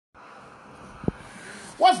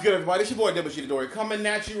What's good, everybody? It's your boy, Dory, coming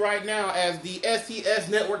at you right now as the STS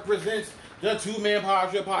Network presents the Two-Man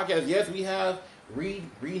Power Trip Podcast. Yes, we have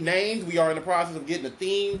renamed. We are in the process of getting a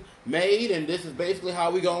theme made, and this is basically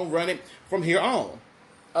how we're going to run it from here on.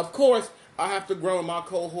 Of course, I have to grow my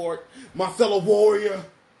cohort, my fellow warrior,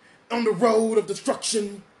 on the road of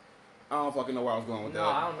destruction. I don't fucking know where I was going with that. No,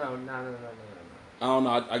 I don't know. No. I don't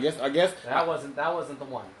know. I guess that wasn't the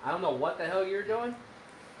one. I don't know what the hell you're doing.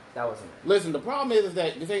 That wasn't it. Listen, the problem is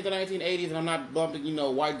that this ain't the 1980s, and I'm not bumping,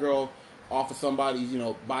 white girl off of somebody's,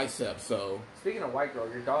 biceps. So speaking of white girl,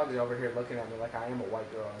 your dog is over here looking at me like I am a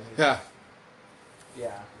white girl. Yeah.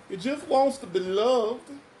 Yeah. It just wants to be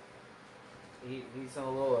loved. He's on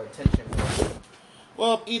a little attention.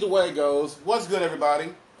 Well, either way it goes. What's good,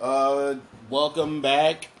 everybody? Welcome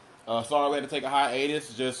back. Sorry we had to take a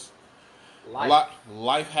hiatus. Just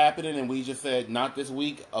life happening, and we just said not this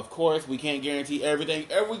week. Of course, we can't guarantee everything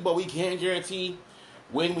every week, but we can guarantee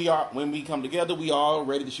when we come together, we are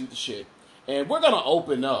ready to shoot the shit. And we're gonna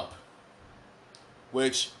open up,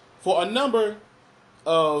 which for a number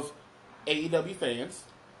of AEW fans,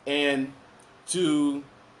 and to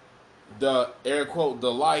the air quote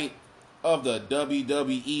delight of the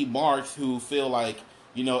WWE marks who feel like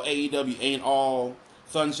AEW ain't all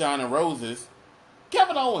sunshine and roses,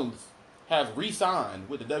 Kevin Owens has re-signed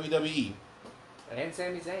with the WWE. And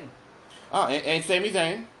Sami Zayn. And Sami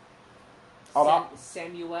Zayn.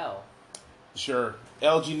 Samuel. Sure.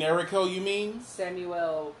 El Generico, you mean?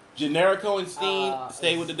 Samuel. Generico and Steen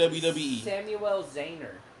stay with the WWE. Samuel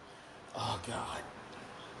Zayner. Oh, God.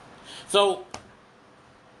 So.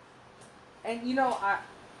 And,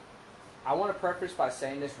 I want to preface by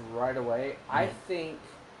saying this right away. I think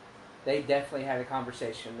they definitely had a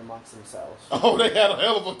conversation amongst themselves. Oh, they had a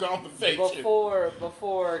hell of a conversation.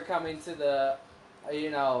 Before coming to the,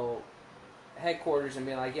 headquarters and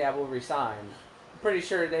being like, yeah, we'll resign. I'm pretty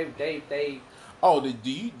sure they. Oh, do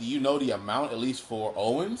you know the amount, at least for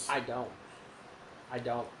Owens? I don't.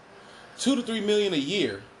 $2 to $3 million a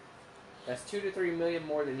year. That's $2 to $3 million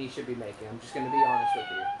more than he should be making. I'm just going to be honest with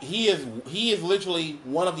you. He is literally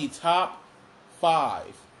one of the top 5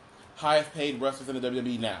 highest paid wrestlers in the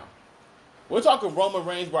WWE now. We're talking Roman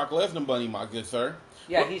Reigns, Brock Lesnar money, my good sir.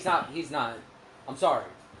 Yeah, he's not. I'm sorry.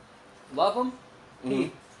 Love him. Mm-hmm.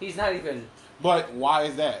 He's not even. But why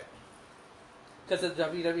is that? Because of the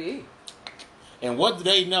WWE. And what do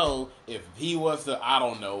they know if he was to, I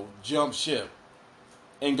don't know, jump ship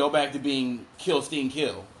and go back to being kill, Sting,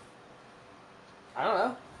 kill? I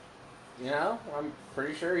don't know. I'm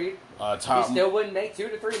pretty sure he still wouldn't make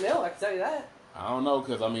 $2 to $3 million. I can tell you that. I don't know,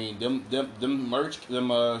 because,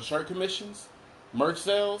 them shirt commissions, merch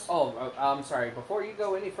sales. Oh, I'm sorry. Before you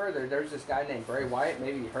go any further, there's this guy named Bray Wyatt.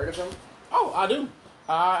 Maybe you heard of him? Oh, I do.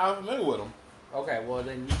 I'm familiar with him. Okay, well,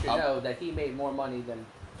 then you should know that he made more money than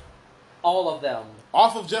all of them.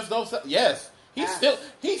 Off of just those? Yes.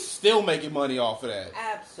 He's still making money off of that.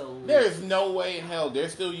 Absolutely. There is no way in hell they're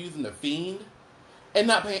still using the Fiend and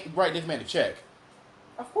not writing this man a check.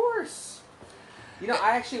 Of course.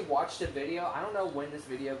 I actually watched a video. I don't know when this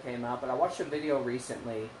video came out, but I watched a video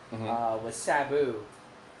recently with Sabu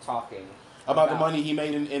talking about the money he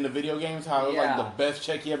made in the video games. How it was like the best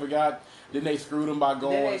check he ever got. Then they screwed him by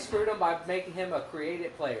making him a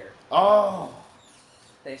creative player. Oh.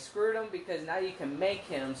 They screwed him because now you can make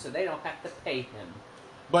him so they don't have to pay him.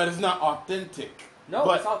 But it's not authentic. No,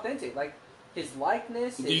 it's authentic. Like his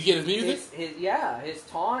likeness. Do you get his music? His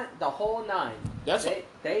taunt, the whole nine.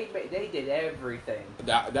 They did everything.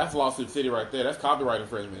 That's Lawsuit City right there. That's copyright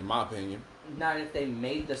infringement, in my opinion. Not if they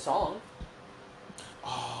made the song.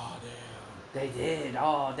 Oh damn. They did.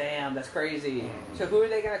 Oh damn, that's crazy. So who are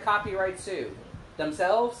they gonna copyright sue?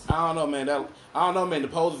 Themselves? I don't know, man. The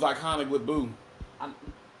pose is iconic with Boo.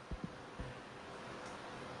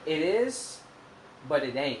 It is, but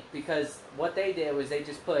it ain't, because what they did was they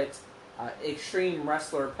just put Extreme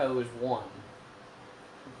Wrestler Pose 1.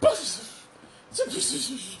 Something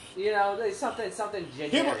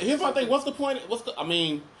generic. Here's my thing. What's the point?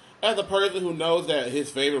 As a person who knows that his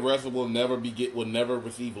favorite wrestler will never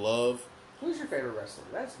receive love. Who's your favorite wrestler?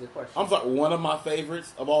 That's a good question. I'm sorry, one of my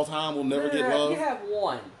favorites of all time will never get love. You have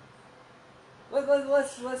one.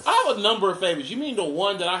 Let's. I have a number of favorites. You mean the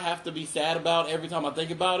one that I have to be sad about every time I think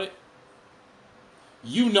about it?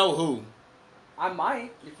 You know who? I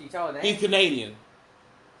might, if you tell a name. He's Canadian.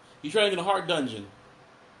 He trained in the Heart Dungeon.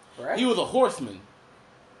 Correct. He was a horseman.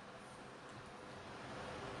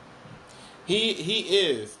 He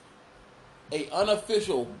is a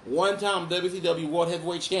unofficial one-time WCW World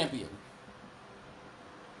Heavyweight Champion.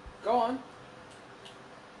 Go on.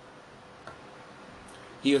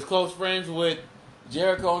 He was close friends with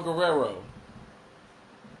Jericho and Guerrero.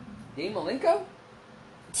 Dean Malenko?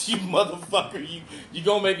 You motherfucker! You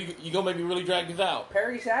gonna make me really drag this out?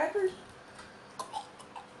 Perry Safford?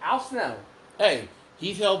 Al Snow. Hey,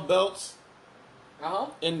 he's held belts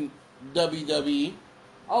in WWE,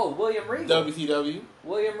 William Regal. WCW,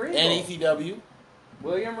 William Regal. and ECW.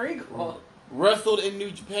 William Regal. Wrestled in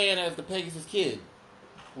New Japan as the Pegasus Kid.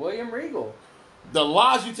 William Regal. The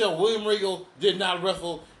lies you tell, William Regal did not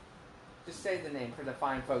wrestle. Just say the name for the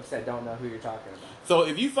fine folks that don't know who you're talking about. So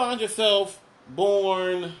if you find yourself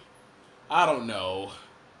born, I don't know,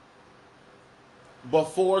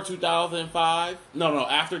 before 2005,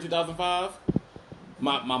 after 2005,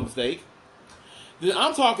 my mistake, then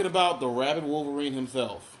I'm talking about the Rabid Wolverine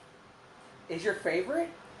himself. Is your favorite?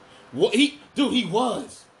 What he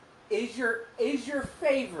was. Is your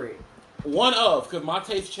favorite? One of, because my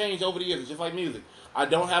taste changed over the years. It's just like music. I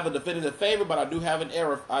don't have a definitive favorite, but I do have an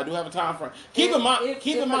era. I do have a time frame. Keep in mind. If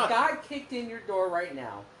a guy kicked in your door right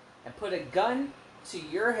now and put a gun to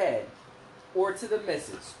your head, or to the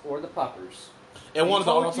missus, or the puppers, and one of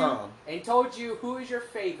all time, and told you who is your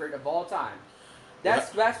favorite of all time,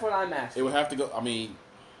 that's what I'm asking. It would have to go. I mean,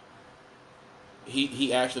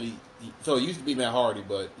 he actually. So it used to be Matt Hardy,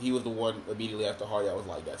 but he was the one immediately after Hardy. I was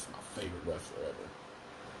like, that's my favorite wrestler ever.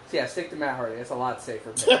 So yeah, stick to Matt Hardy. It's a lot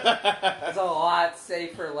safer. It's a lot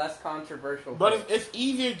safer, less controversial. But it's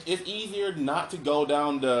easier. It's easier not to go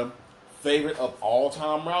down the favorite of all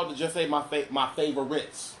time route to just say my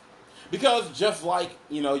favorites, because just like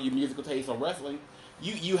your musical taste on wrestling,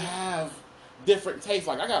 you have different tastes.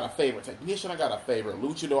 Like I got a favorite technician, I got a favorite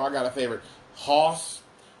luchador, I got a favorite hoss,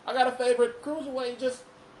 I got a favorite cruiserweight. Just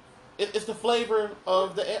it's the flavor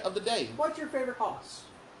of the day. What's your favorite hoss?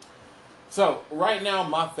 So, right now,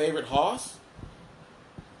 my favorite hoss,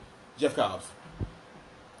 Jeff Cobbs.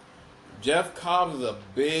 Jeff Cobbs is a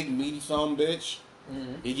big, meaty son-of-a-bitch.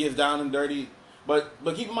 Mm-hmm. He gets down and dirty. But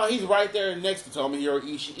keep in mind, he's right there next to Tomohiro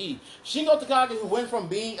Ishii. Shingo Takagi, who went from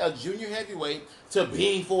being a junior heavyweight to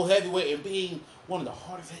being full heavyweight and being one of the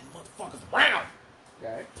hardest-hitting motherfuckers around.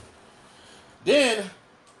 Okay. Then,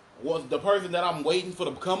 was the person that I'm waiting for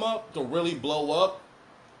to come up, to really blow up,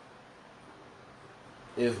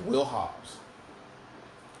 is Will Hobbs.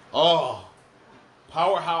 Oh,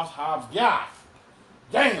 Powerhouse Hobbs. God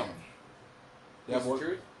damn. That's the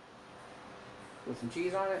truth? With some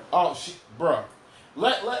cheese on it? Oh, bruh.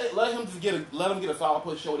 Let him just let him get a solid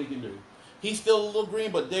push, show what he can do. He's still a little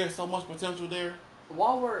green, but there's so much potential there.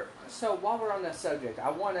 While we're on that subject,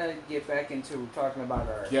 I want to get back into talking about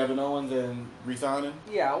our Kevin Owens and re-signing.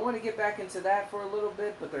 Yeah, I want to get back into that for a little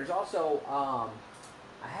bit, but there's also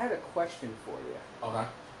I had a question for you. Okay.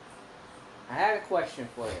 I had a question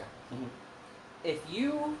for you. Mm-hmm. If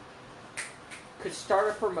you could start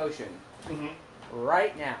a promotion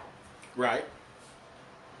right now, right,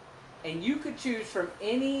 and you could choose from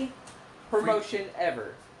any promotion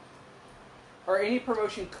ever, or any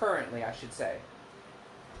promotion currently, I should say,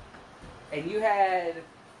 and you had,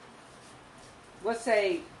 let's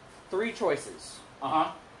say, 3 choices.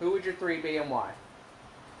 Who would your 3 be and why?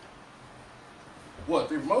 What,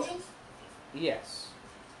 3 promotions? Yes.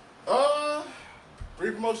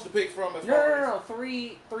 3 promotions to pick from. No.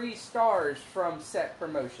 3 stars from set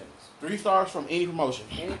promotions. 3 stars from any promotion.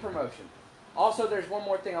 Any promotion. Also, there's one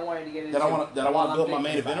more thing I wanted to get into. That I want to build my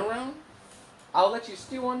main event around. I'll let you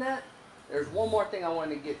stew on that. There's one more thing I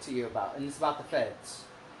wanted to get to you about, and it's about the Feds.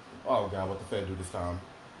 Oh God, what the Fed do this time?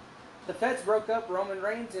 The Feds broke up Roman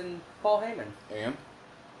Reigns and Paul Heyman. And?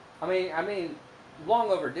 I mean,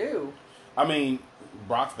 long overdue. I mean,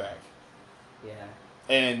 Brock's back. Yeah.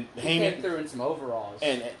 And he Heyman came through in some overalls.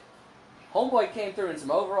 And Homeboy came through in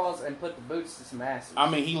some overalls and put the boots to some asses. I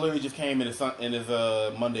mean, he literally just came in his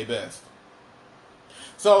Monday best.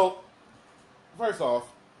 So, first off,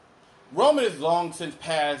 Roman is long since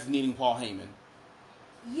past needing Paul Heyman.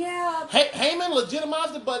 Yeah. Heyman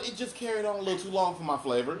legitimized it, but it just carried on a little too long for my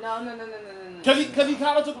flavor. No. Because he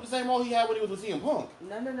kind of took up the same role he had when he was with CM Punk.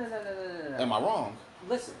 No. Am I wrong?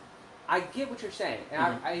 Listen, I get what you're saying,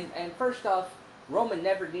 and and first off, Roman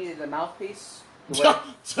never needed a mouthpiece.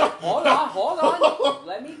 Hold on.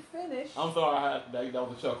 Let me finish. I'm sorry, that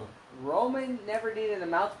was a chuckle. Roman never needed a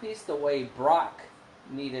mouthpiece the way Brock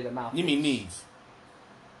needed a mouthpiece. You mean needs?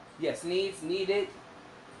 Yes, needed,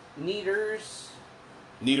 needers.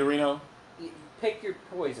 Neederino? Pick your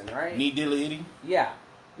poison, right? Need diddly itty? Yeah,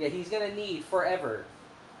 he's gonna need forever,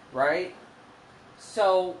 right?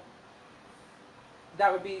 So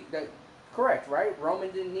that would be correct, right?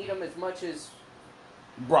 Roman didn't need him as much as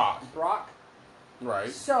Brock.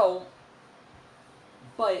 Right. So,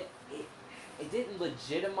 but it didn't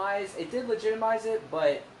legitimize. It did legitimize it,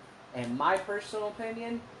 but in my personal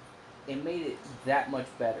opinion, it made it that much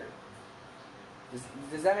better.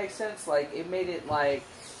 Does that make sense? Like, it made it like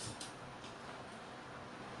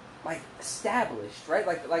established, right?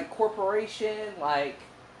 Like corporation, like,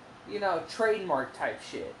 you know, trademark type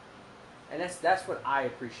shit. And that's what I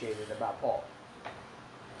appreciated about Paul.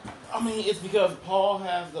 I mean, it's because Paul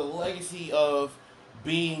has the legacy of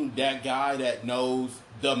being that guy that knows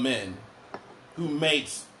the men, who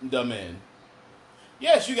makes the men.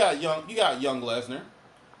 Yes, you got young Lesnar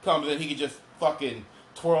comes in, he can just fucking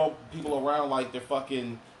twirl people around like they're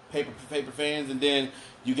fucking paper fans, and then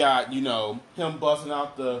you got, you know, him busting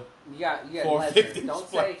out the You got 450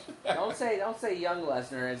 Lesnar. Don't say young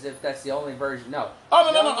Lesnar as if that's the only version. No. Oh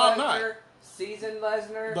no, Young I'm Lesnar, not. Seasoned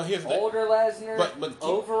Lesnar, But here's older Lesnar, but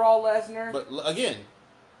overall Lesnar. But again,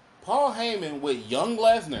 Paul Heyman with young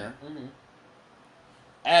Lesnar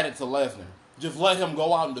added to Lesnar. Just let him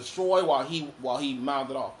go out and destroy while he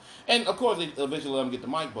mounted off. And of course, they eventually let him get the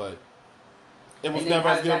mic, but it was never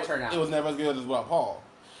as good. It was never as good as what Paul.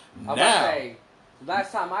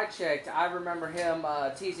 Last time I checked, I remember him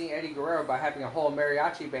teasing Eddie Guerrero by having a whole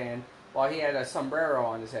mariachi band while he had a sombrero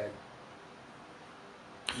on his head.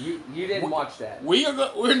 You didn't watch that.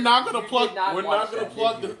 We're not gonna pluck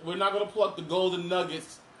the golden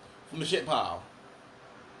nuggets from the shit pile.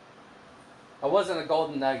 It wasn't a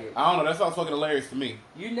golden nugget. I don't know. That sounds fucking hilarious to me.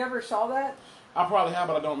 You never saw that? I probably have,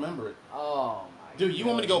 but I don't remember it. Oh my! Dude, you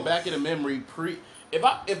want me to go back in the memory If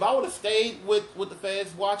I would have stayed with the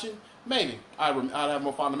feds watching, maybe I'd have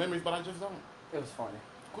more fond memories, but I just don't. It was funny.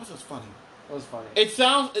 Of course, it was funny. It was funny. It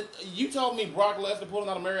sounds. You told me Brock Lesnar pulling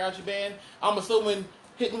out a mariachi band. I'm assuming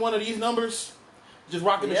hitting one of these numbers, just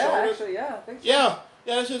rocking the shoulder. Actually, yeah, I think so. Yeah,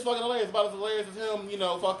 that shit's fucking hilarious. About as hilarious as him, you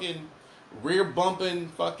know, fucking rear bumping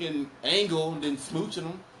fucking Angle and then smooching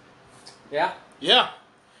him. Yeah. Yeah.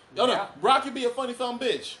 Yo, no, Brock could be a funny son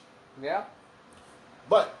bitch. Yeah.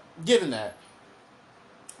 But given that,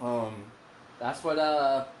 that's what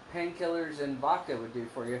painkillers and vodka would do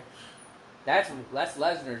for you. That's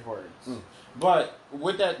Lesnar's words. But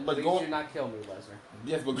with that, Please do not kill me, Lesnar.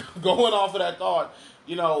 Yes, but going off of that thought,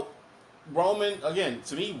 you know, Roman, again,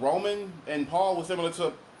 to me, Roman and Paul was similar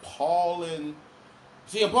to Paul and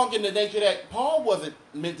CM Punk in the nature that Paul wasn't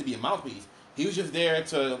meant to be a mouthpiece. He was just there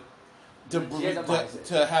to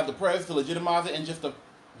have the press, to legitimize it, and just to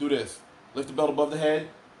do this. Lift the belt above the head.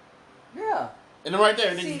 Yeah. And then right there,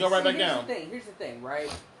 and then you go right back down. Here's the thing,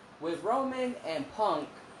 right? With Roman and Punk,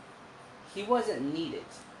 he wasn't needed.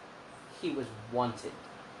 He was wanted.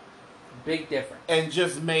 Big difference. And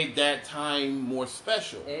just made that time more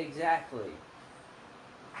special. Exactly.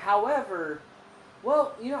 However,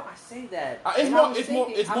 well, you know, I say that.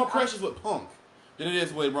 It's more precious with Punk than it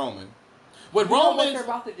is with Roman. With Roman, Roman, what they're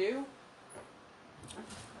about to do?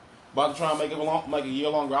 About to try and make a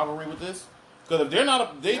year-long rivalry with this. Because if they're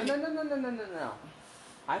not, No.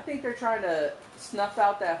 I think they're trying to snuff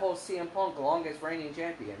out that whole CM Punk longest reigning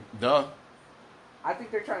champion. Duh. I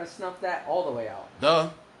think they're trying to snuff that all the way out.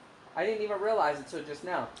 Duh. I didn't even realize it until just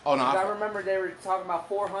now. Oh no! I remember they were talking about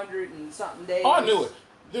 400 and something days. Oh, I knew it,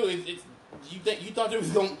 dude. You thought it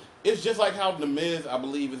was going? It's just like how The Miz, I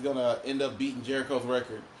believe, is gonna end up beating Jericho's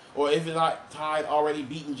record, or if it's not tied already,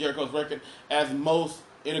 beating Jericho's record as most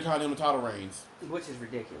Intercontinental title reigns. Which is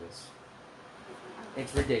ridiculous.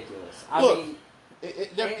 It's ridiculous. And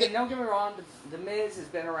don't get me wrong, The Miz has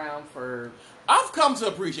been around for... I've come to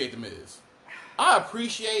appreciate The Miz. I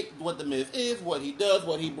appreciate what The Miz is, what he does,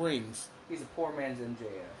 what he brings. He's a poor man's MJF.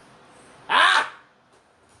 Ah!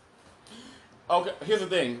 Okay, here's the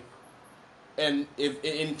thing. And if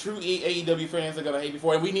true AEW fans are going to hate me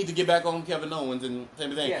for it, and we need to get back on Kevin Owens and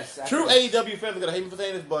same thing. Yes, true AEW fans are going to hate me for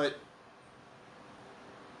saying this, but...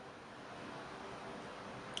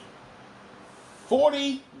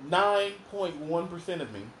 49.1%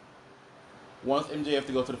 of me wants MJF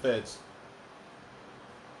to go to the feds.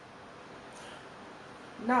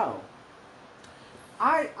 No.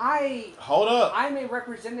 I hold up. I'm a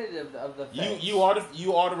representative of the feds. You are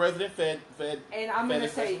the resident fed. And I'm gonna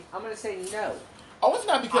say no. Oh, it's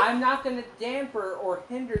not because I'm not gonna damper or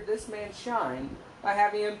hinder this man's shine by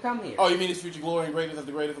having him come here. Oh, you mean his future glory and greatness as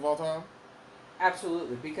the greatest of all time?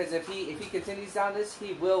 Absolutely, because if he continues down this,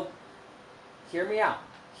 he will. Hear me out.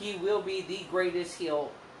 He will be the greatest heel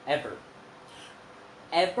ever.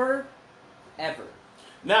 Ever.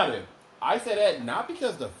 Now then, I say that not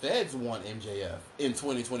because the feds want MJF in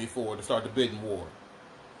 2024 to start the bidding war.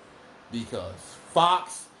 Because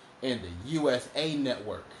Fox and the USA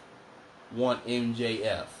Network want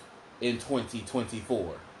MJF in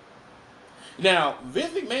 2024. Now,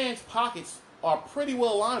 Vince McMahon's pockets are pretty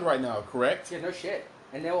well aligned right now, correct? Yeah, no shit.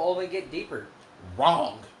 And they'll only get deeper.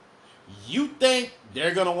 Wrong. You think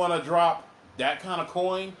they're going to want to drop that kind of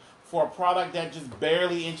coin for a product that just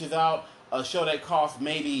barely inches out a show that costs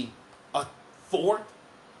maybe a fourth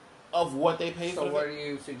of what they pay for. So what are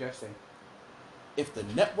you suggesting? If the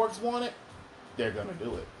networks want it, they're gonna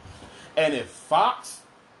do it. And if Fox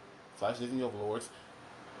 / Disney Overlords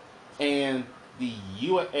and the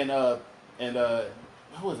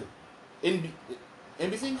who is it?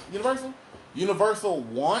 NBC? Universal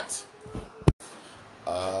want.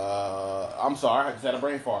 I'm sorry, I just had a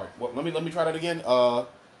brain fart. Well, let me try that again.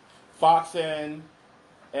 Fox and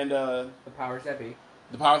the powers that be.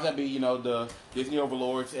 The powers that be, the Disney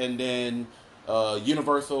Overlords, and then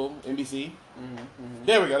Universal NBC. Mm-hmm.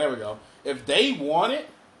 There we go. If they want it,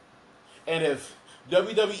 and if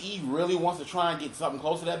WWE really wants to try and get something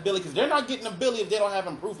close to that Billy, because they're not getting a Billy if they don't have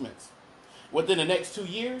improvements within the next 2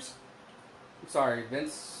 years. Sorry,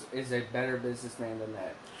 Vince is a better businessman than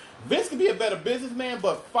that. Vince can be a better businessman,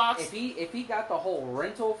 but Fox... If he got the whole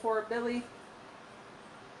rental for a Billy,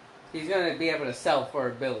 he's going to be able to sell for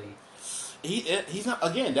a Billy. He's not...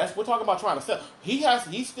 Again, we're talking about trying to sell.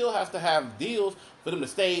 He still has to have deals for them to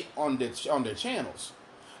stay on their channels.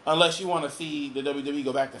 Unless you want to see the WWE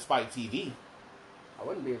go back to Spike TV. I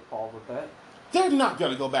wouldn't be appalled with that. They're not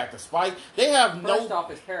going to go back to Spike. They have no... First off,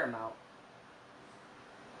 it's Paramount.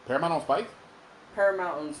 Paramount on Spike?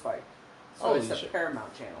 Paramount owns Spike. So Holy it's a shit.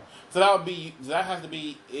 Paramount channel. So that has to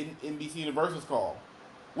be in NBC Universal's call.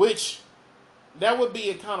 Which that would be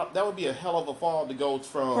a hell of a fall to go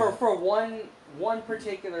from for one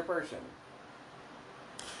particular person.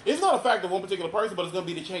 It's not a fact of one particular person, but it's going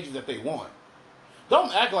to be the changes that they want.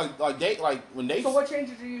 Don't act like when they. So what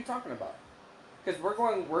changes are you talking about? Because if we're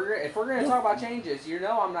going to talk about changes,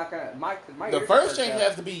 I'm not gonna. The first change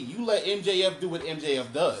has to be you let MJF do what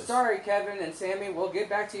MJF does. Sorry, Kevin and Sammy. We'll get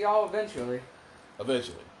back to y'all eventually.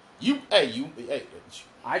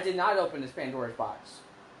 I did not open this Pandora's box.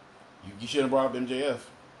 You should have brought up MJF.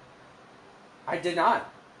 I did not.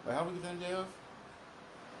 Like, how we get to MJF?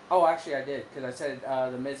 Oh, actually, I did because I said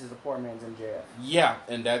the Miz is a poor man's MJF. Yeah,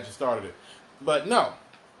 and that just started it. But no,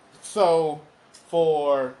 so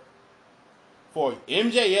for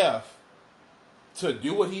MJF to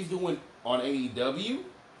do what he's doing on AEW,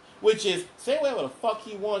 which is say whatever the fuck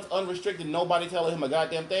he wants, unrestricted, nobody telling him a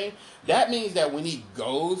goddamn thing, that means that when he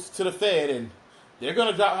goes to the Fed, and they're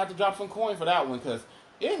going to have to drop some coin for that one, because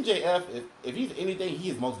MJF, if he's anything,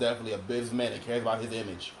 he is most definitely a businessman that cares about his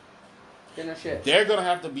image. Get no shit. They're going to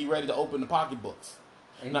have to be ready to open the pocketbooks.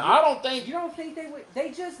 And now, I don't think... You don't think they would...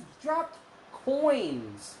 They just dropped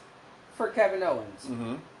coins for Kevin Owens.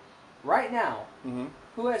 Mm-hmm. Right now, mm-hmm.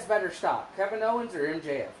 Who has better stock, Kevin Owens or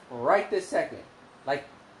MJF? Right this second. Like,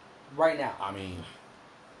 right now. I mean...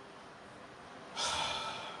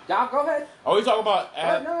 Doc, go ahead. Are we talking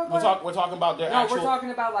about... we're talking about their actual... No, we're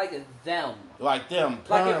talking about, like, them. Like them.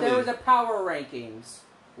 Like, if there was a power rankings,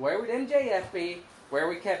 where would MJF be? Where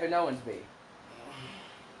would Kevin Owens be?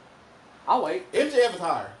 I'll wait. MJF is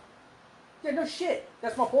higher. Yeah, no shit.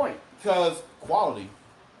 That's my point. Because quality.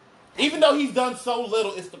 Even though he's done so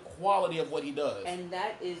little, it's the quality of what he does. And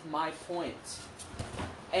that is my point.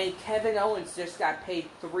 And Kevin Owens just got paid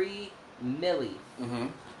 $3 million. Mm-hmm.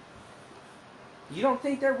 You don't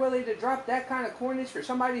think they're willing to drop that kind of coinage for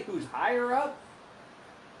somebody who's higher up?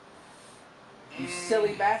 You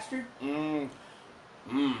silly bastard.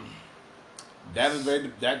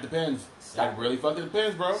 That depends. That really fucking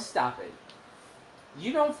depends, bro. Stop it.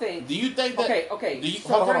 You don't think... Do you think that... Okay.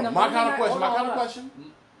 Hold on. My kind of question.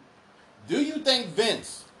 Do you think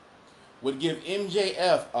Vince would give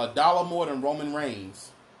MJF $1 more than Roman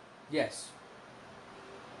Reigns? Yes.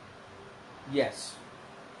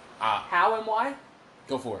 How and why?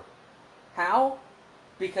 Go for it. How?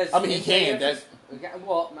 Because... I mean, he can.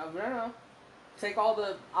 Well, no. Take all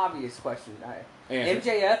the obvious questions.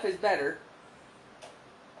 MJF is better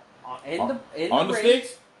in the ring,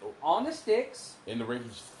 sticks. On the sticks. In the ring,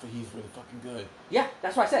 he's really fucking good. Yeah,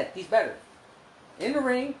 that's what I said. He's better. In the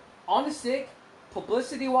ring, on the stick,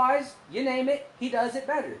 publicity-wise, you name it, he does it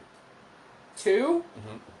better. 2,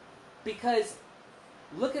 because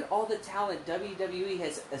look at all the talent WWE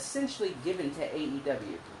has essentially given to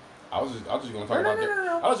AEW. I was just going to talk about that.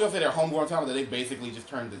 I was going to say their homegrown talent that they basically just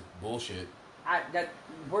turned to bullshit.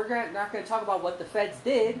 We're not going to talk about what the Feds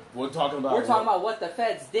did. We're talking about what the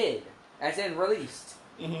Feds did, as in released.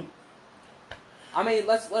 Mm-hmm. I mean,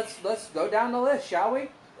 let's go down the list, shall we?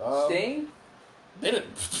 Sting. They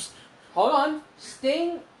didn't. Hold on,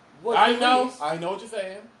 Sting was released. I know what you're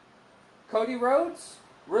saying. Cody Rhodes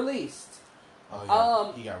released.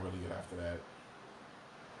 Oh yeah, he got really good after that.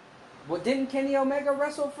 Well, didn't Kenny Omega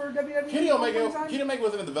wrestle for WWE? Kenny Omega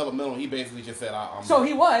was in the developmental. He basically just said, "I'm." So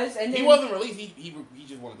he was, and then he wasn't released. He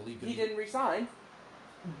just wanted to leave. He didn't resign.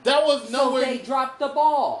 That was So nowhere. they dropped the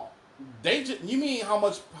ball. You mean how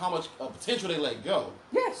much potential they let go?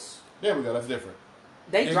 Yes. There we go. That's different.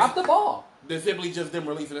 They dropped the ball. They simply just didn't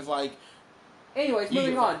release it. It's like. Anyways,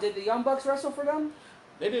 moving on. Did the Young Bucks wrestle for them?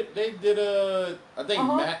 They did. I think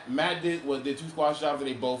Matt did 2 squash jobs, and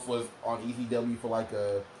they both was on ECW for like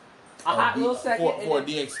a hot little second for a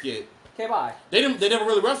DX skit. Okay, bye. They never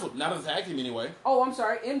really wrestled. Not as a tag team anyway. Oh, I'm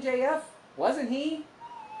sorry. MJF wasn't he?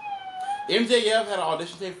 MJF had an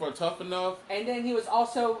audition tape for Tough Enough, and then he was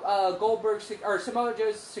also Samoa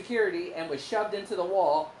Joe's security and was shoved into the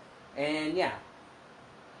wall, and yeah,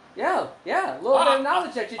 a little bit of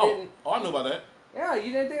knowledge that you didn't. Oh, I knew about that. Yeah,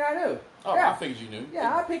 you didn't think I knew. Oh, yeah. I figured you knew.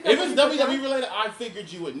 Yeah, I picked up. If it's WWE related, I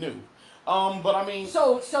figured you would knew. But I mean,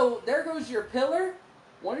 so there goes your pillar,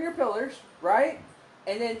 one of your pillars, right?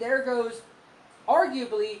 And then there goes,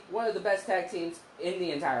 arguably one of the best tag teams in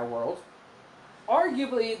the entire world.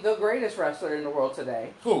 Arguably the greatest wrestler in the world today.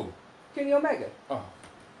 Who? Kenny Omega. Oh.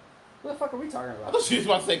 What the fuck are we talking about? I thought she was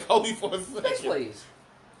about to say Cody for a second. Yes, please.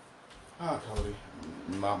 Ah, Cody.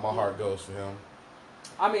 My heart goes for him.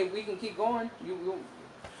 I mean, we can keep going.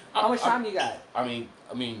 How much time you got? I mean,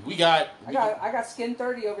 we got. I got Skin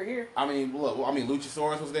 30 over here. I mean, look.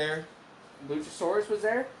 Luchasaurus was there. Luchasaurus was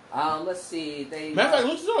there. Let's see. Matter of fact,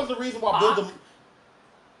 Luchasaurus is the reason why Bill DeMott.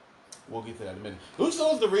 We'll get to that in a minute.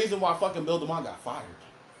 Luchasaurus is the reason why fucking Bill DeMott got fired.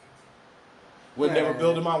 Whenever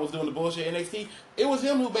Bill DeMott was doing the bullshit NXT, it was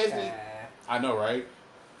him who basically. I know, right?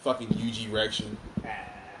 Fucking UG Rection.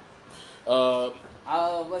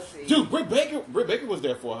 Let's see. Dude, Britt Baker was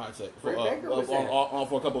there for a hot sec. Britt Baker was there.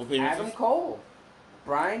 For a couple of appearances. Adam Cole.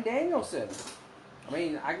 Bryan Danielson. I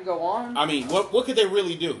mean, I can go on. I mean, what could they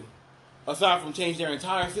really do? Aside from change their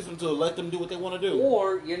entire system to let them do what they want to do.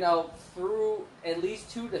 Or, threw at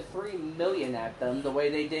least 2 to 3 million at them the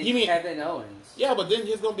way they did Kevin Owens. Yeah, but then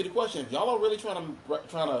here's going to be the question. If y'all are really trying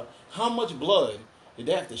to, how much blood did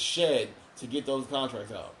they have to shed to get those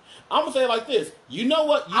contracts out? I'm going to say it like this. You know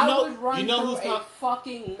what? I would run through a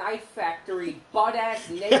fucking knife factory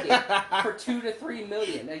butt-ass naked for 2 to 3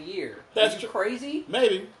 million a year. That's crazy?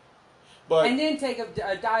 Maybe. But, and then take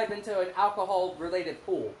a dive into an alcohol-related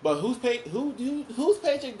pool. But whose paycheck do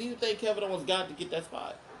you think Kevin Owens got to get that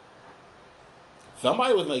spot?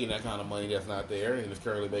 Somebody was making that kind of money that's not there and is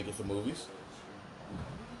currently making some movies.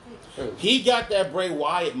 He got that Bray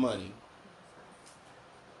Wyatt money.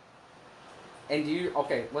 And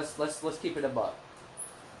let's keep it a buck.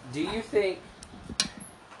 Do you think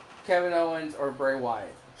Kevin Owens or Bray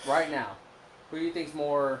Wyatt right now? Who do you think's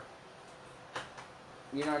more?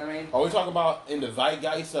 You know what I mean? Are we talking about in the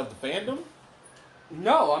zeitgeist of the fandom?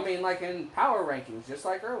 No, I mean like in power rankings, just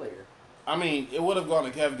like earlier. I mean, it would have gone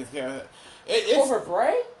to Kevin because Kevin. Over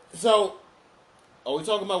Bray? So, are we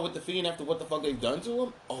talking about with the Fiend after what the fuck they've done to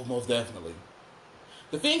him? Oh, most definitely.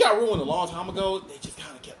 The Fiend got ruined a long time ago. They just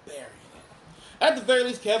kind of kept burying it. At the very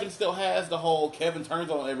least, Kevin still has the whole Kevin turns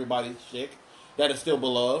on everybody shtick that is still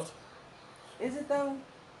beloved. Is it though?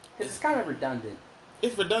 Because it's kind of redundant.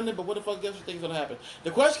 It's redundant, but what the fuck else you think is going to happen? The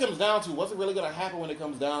question comes down to, what's really going to happen when it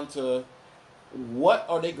comes down to what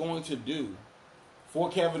are they going to do for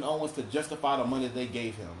Kevin Owens to justify the money they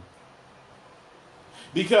gave him?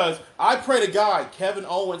 Because I pray to God Kevin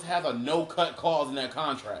Owens has a no-cut clause in that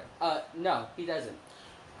contract. No, he doesn't.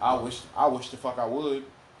 I wish the fuck I would.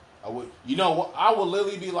 I would. You know what? I would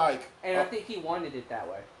literally be like... And I think he wanted it that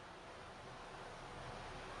way.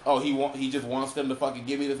 Oh, he just wants them to fucking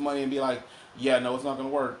give me this money and be like, yeah, no, it's not going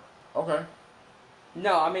to work. Okay.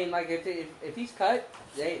 No, I mean, like, if he's cut,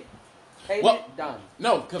 they paid it, done.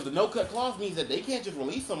 No, because the no-cut clause means that they can't just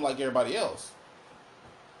release him like everybody else.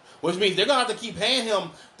 Which means they're going to have to keep paying him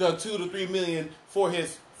the 2 to 3 million for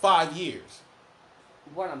his 5 years.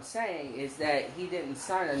 What I'm saying is that he didn't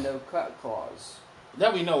sign a no-cut clause.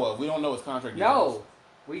 That we know of. We don't know his contract. No,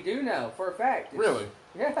 we do know for a fact. Really?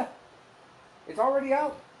 Yeah. It's already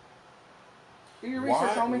out. Do your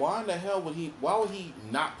research on me. Why in the hell would he? Why would he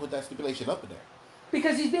not put that stipulation up in there?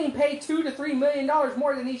 Because he's being paid $2 to $3 million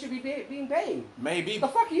more than he should be being paid. Maybe. The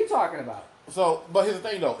fuck are you talking about? So, but here's the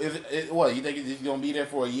thing though: what you think he's gonna be there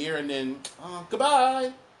for a year and then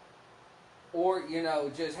goodbye? Or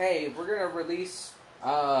just hey, we're gonna release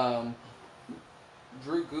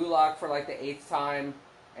Drew Gulak for like the 8th time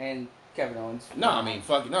and Kevin Owens. No, I mean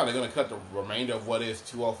fuck no. They're gonna cut the remainder of what is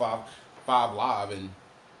 205 live and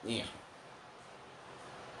yeah.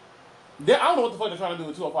 I don't know what the fuck they're trying to do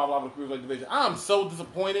with 205 Live in the Cruiserweight division. I'm so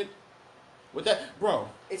disappointed with that. Bro.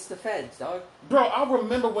 It's the feds, dog. Bro, I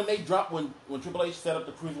remember when they dropped, when Triple H set up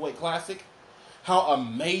the Cruiserweight Classic, how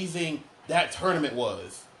amazing that tournament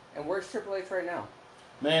was. And where's Triple H right now?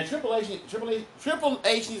 Man, Triple H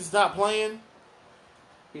needs to stop playing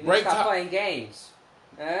You need to stop playing games.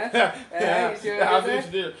 Yeah, You see what I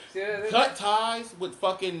did did. there? Cut ties with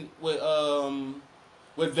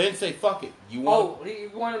Vince. Say fuck it. You want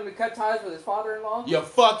him to cut ties with his father-in-law? You're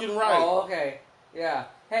fucking right. Oh, okay. Yeah.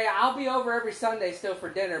 Hey, I'll be over every Sunday still for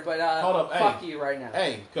dinner, but hold up, fuck you right now.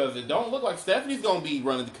 Hey, because it don't look like Stephanie's gonna be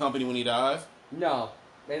running the company when he dies. No.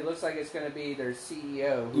 It looks like it's gonna be their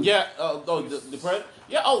CEO. Yeah. The president.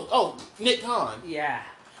 Yeah. Nick Khan. Yeah.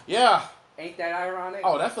 Yeah. Ain't that ironic?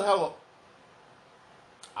 Oh, that's a hell of.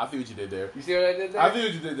 I see what you did there. You see what I did there? I see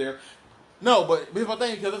what you did there. No, but here's my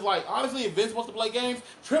thing, because it's like, honestly, if Vince wants to play games,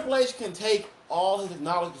 Triple H can take all his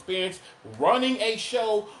knowledge, experience, running a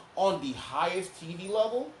show on the highest TV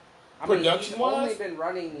level, production-wise.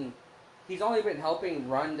 He's only been helping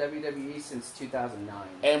run WWE since 2009.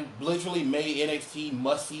 And literally made NXT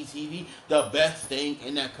must-see TV the best thing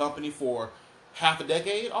in that company for half a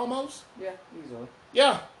decade, almost. Yeah, easily.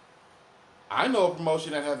 Yeah. I know a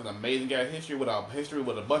promotion that has an amazing guy history with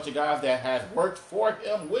a bunch of guys that has worked for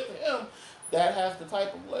him, with him, that has the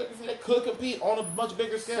type of legacy that could compete on a much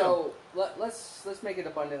bigger scale. So let's make it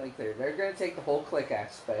abundantly clear. They're going to take the whole click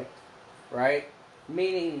aspect, right?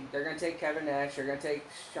 Meaning they're going to take Kevin Nash, they're going to take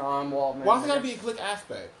Sean Waltman. Why is it got to be a click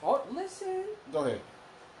aspect? Oh, listen. Go ahead.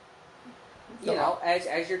 You know,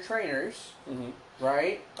 as your trainers,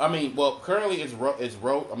 right? I mean, well, currently it's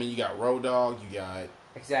Road. I mean, you got Road Dogg, you got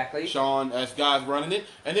exactly Shawn as guys running it,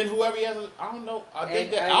 and then whoever he has, I don't know. I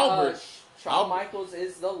think that Albert. Shawn Michaels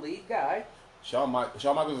is the lead guy. Shawn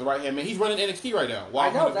Michaels is the right hand man. He's running NXT right now. I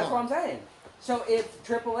know, that's what I'm saying. So if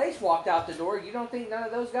Triple H walked out the door, you don't think none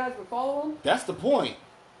of those guys would follow him? That's the point.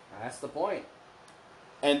 That's the point.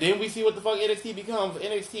 And then we see what the fuck NXT becomes.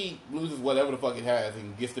 NXT loses whatever the fuck it has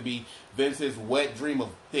and gets to be Vince's wet dream of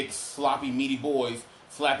thick, sloppy, meaty boys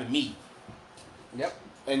slapping meat. Yep.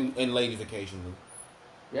 And ladies occasionally.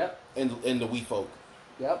 Yep. And the wee folk.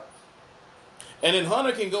 Yep. And then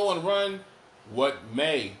Hunter can go and run what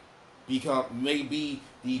may be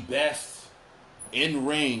the best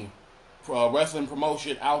in-ring wrestling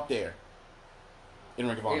promotion out there in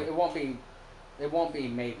Ring of Honor. It won't be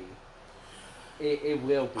maybe. It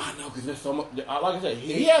will be. I know, because there's so much. Like I said,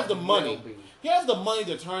 he has the money. He has the money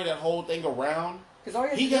to turn that whole thing around. Because all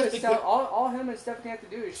he has to do is sell. All him and Stephanie have to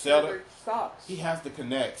do is sell their stocks. He has the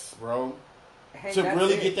connects, bro. And to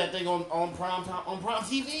really get that thing on prime time, on prime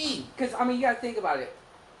TV. Because I mean, you got to think about it.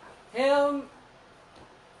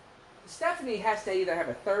 Stephanie has to either have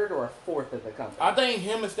a third or a fourth of the company. I think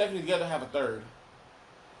him and Stephanie together have a third,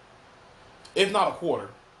 if not a quarter.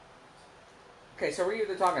 Okay, so we're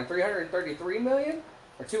either talking $333 million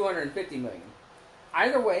or $250 million.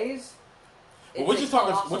 Either ways, well, we're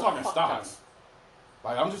talking stocks.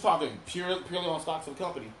 Like, I'm just talking purely on stocks of the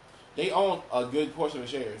company. They own a good portion of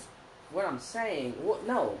the shares. What I'm saying,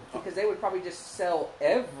 no, because they would probably just sell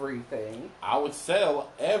everything. I would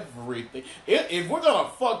sell everything. If we're gonna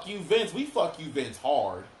fuck you, Vince, we fuck you, Vince,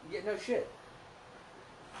 hard. Yeah, no shit.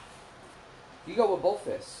 You go with both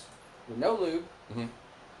fists, with no lube,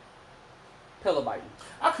 pillow biting.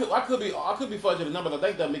 I could be fudging the numbers. I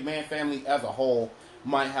think the McMahon family as a whole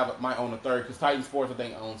might own a third, because Titan Sports I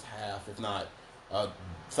think owns half, if not a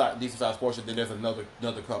decent sized portion. Then there's another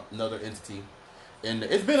entity. And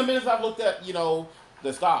it's been a minute since I've looked at,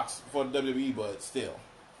 the stocks for the WWE, but still.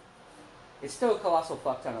 It's still a colossal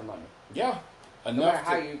fuck ton of money. Yeah. No matter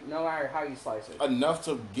how you slice it. Enough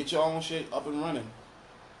to get your own shit up and running.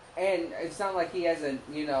 And it's not like he hasn't,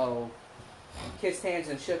 kissed hands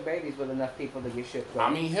and shook babies with enough people to get shit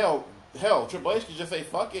done. I mean, hell, Triple H could just say,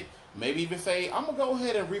 fuck it. Maybe even say, I'm going to go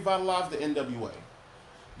ahead and revitalize the NWA.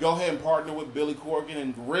 Go ahead and partner with Billy Corgan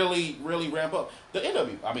and really, really ramp up the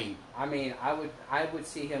NW. I would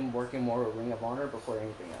see him working more with Ring of Honor before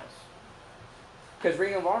anything else. Because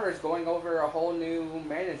Ring of Honor is going over a whole new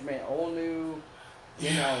management,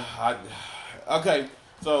 Okay,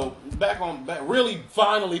 so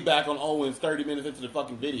finally back on Owens 30 minutes into the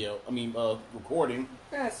fucking video. Recording.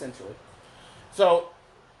 Yeah, essentially. So,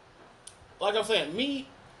 like I'm saying, me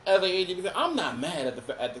as a AEW, I'm not mad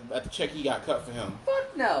at the check he got cut for him.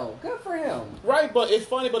 Fuck no, good for him. Right, but it's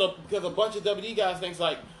funny, because a bunch of WWE guys thinks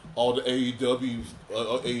like all the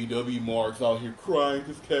AEW marks out here crying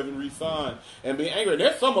because Kevin resigned and being angry.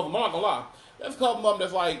 There's some of them, I'm not gonna lie. There's a couple of them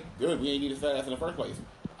that's like, good, we ain't need to say that in the first place.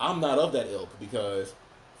 I'm not of that ilk, because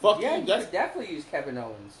fuck you. You could definitely use Kevin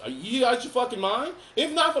Owens. Are you out your fucking mind?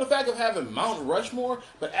 If not for the fact of having Mount Rushmore,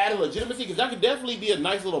 but adding legitimacy, because that could definitely be a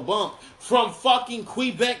nice little bump from fucking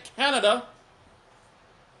Quebec, Canada.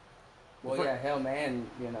 Well, yeah, hell, man,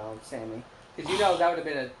 Sammy, because that would have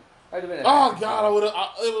been a. Oh God, it would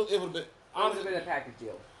have been. Honestly, been a package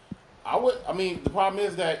deal. I mean, the problem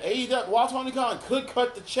is that AEW, while Tony Khan could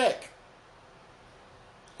cut the check,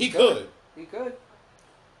 he could. He could.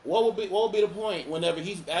 What would be the point when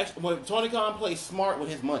Tony Khan plays smart with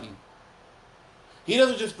his money? He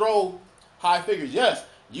doesn't just throw high figures. Yes,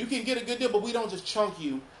 you can get a good deal, but we don't just chunk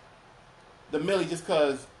you the millie just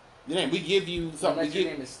because we give you something. Unless your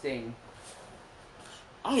name is Sting.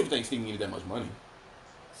 I don't even think Sting needed that much money.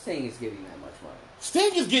 Sting is getting that much money.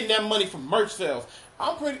 Sting is getting that money from merch sales.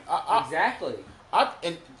 Exactly.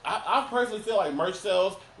 I personally feel like merch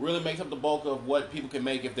sales really makes up the bulk of what people can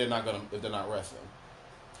make if they're not wrestling.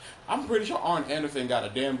 I'm pretty sure Arn Anderson got a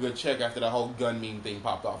damn good check after that whole gun meme thing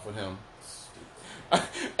popped off with him. I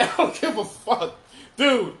don't give a fuck,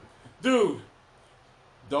 dude.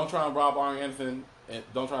 Don't try and rob Arn Anderson, and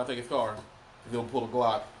don't try to take his car. He'll pull a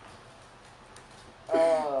Glock.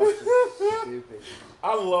 Oh, stupid.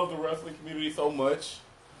 I love the wrestling community so much.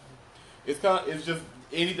 It's just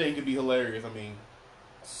anything can be hilarious. I mean,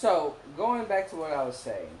 so going back to what I was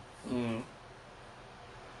saying,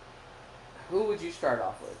 who would you start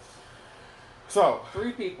off with? So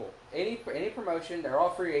 3 people, any promotion, they're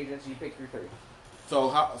all free agents. You pick your 3. So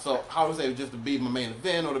how to say, just to be my main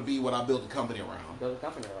event or to be what I build the company around? Build a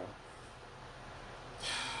company around.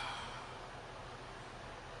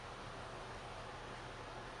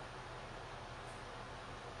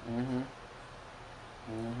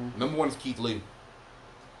 Number 1 is Keith Lee.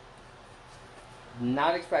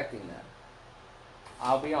 Not expecting that.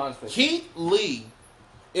 I'll be honest with you. Keith Lee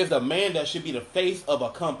is the man that should be the face of a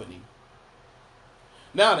company.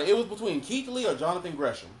 Now, it was between Keith Lee or Jonathan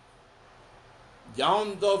Gresham. Y'all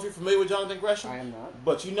don't know if you're familiar with Jonathan Gresham. I am not.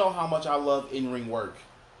 But you know how much I love in-ring work.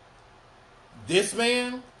 This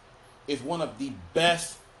man is one of the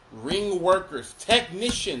best ring workers,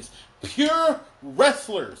 technicians, pure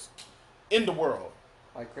wrestlers in the world.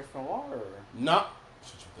 Like Chris Benoit or?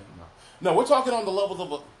 No, we're talking on the levels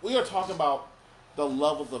of we are talking about the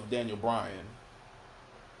levels of Daniel Bryan.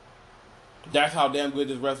 That's how damn good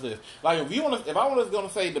this wrestler is. Like if I was gonna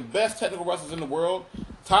say the best technical wrestlers in the world,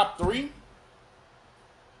 top 3,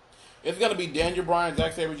 it's gonna be Daniel Bryan,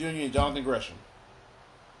 Zack Sabre Jr., and Jonathan Gresham.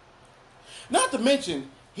 Not to mention,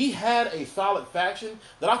 he had a solid faction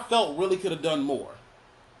that I felt really could have done more.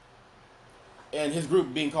 And his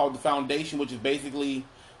group being called the Foundation, which is basically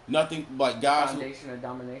nothing but guys. Foundation of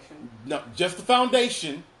Domination? No, just the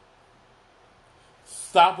Foundation.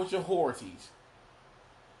 Stop with your horrities.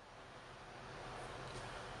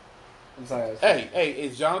 I'm sorry. Hey,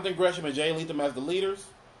 it's Jonathan Gresham and Jay Lethal as the leaders.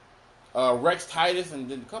 Rex Titus and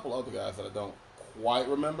then a couple other guys that I don't quite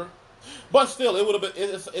remember. But still, it would have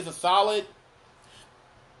been. It's a solid.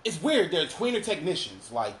 It's weird. They're tweener technicians,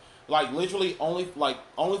 like literally only for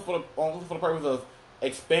the purpose of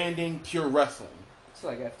expanding pure wrestling. It's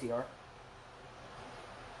like FTR.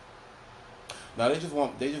 No, they just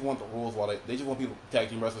want the rules while they just want people tag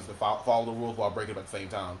team wrestlers to follow the rules while breaking them at the same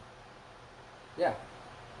time. Yeah,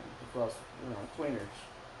 because tweeners.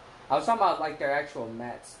 I was talking about like their actual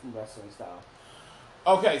mats wrestling style.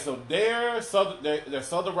 Okay, so they're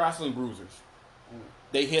Southern wrestling bruisers.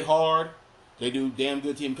 They hit hard. They do damn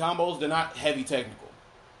good team combos. They're not heavy technical,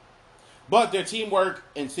 but their teamwork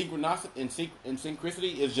and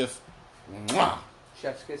synchronicity is just mwah.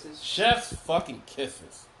 Chef's kisses. Chef's fucking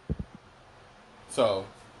kisses. So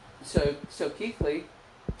Keith Lee.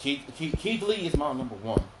 Keith Lee is my number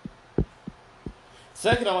 1.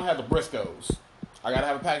 Second, I'm gonna have the Briscoes. I gotta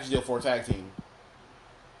have a package deal for a tag team.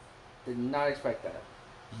 Did not expect that.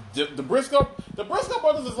 The Briscoe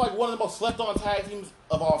brothers is like one of the most slept on tag teams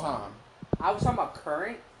of all time. I was talking about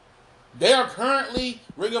current. They are currently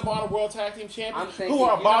Ring of Honor World Tag Team Champions who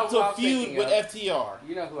are about to feud with FTR.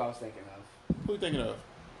 You know who I was thinking of. Who are you thinking of?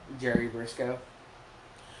 Jerry Briscoe.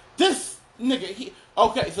 This nigga,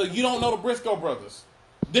 okay, so you don't know the Briscoe brothers.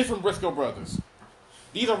 Different Briscoe brothers.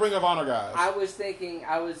 These are Ring of Honor guys.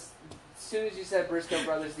 As soon as you said Briscoe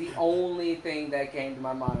brothers, the only thing that came to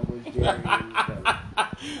my mind was Jerry Briscoe.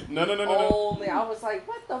 No. I was like,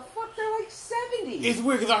 what the fuck? They're like 70. It's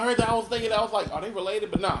weird because I heard that. I was like, are they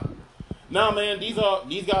related? But nah, man. These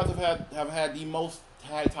guys have had the most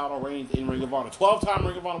tag title reigns in Ring of Honor. 12-time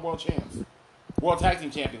Ring of Honor World Tag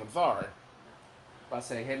Team Champions. I'm sorry. I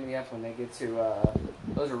say, hit me up when they get to.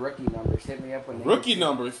 Those are rookie numbers. Hit me up when they rookie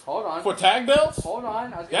numbers. Hold on. For tag belts. Hold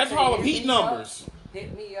on. That's Harlem Heat numbers.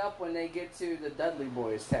 Hit me up when they get to the Dudley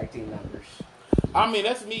Boys tag team numbers. I mean,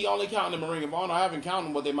 that's me only counting them in Ring of Honor. I haven't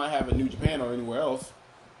counted what they might have in New Japan or anywhere else.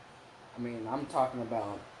 I mean, I'm talking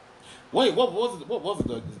about. Wait, what was the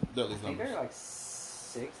Dudley's numbers? I think they're like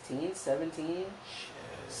 16, 17,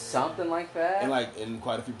 something like that. In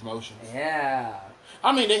quite a few promotions. Yeah.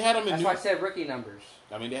 I mean, they had them in That's why I said rookie numbers.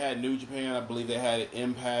 I mean, they had New Japan. I believe they had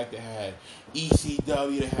Impact. They had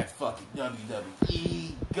ECW. They had fucking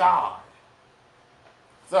WWE. God.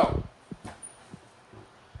 So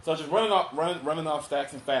just running off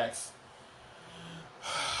stacks and facts.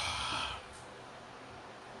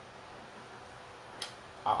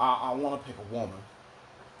 I want to pick a woman.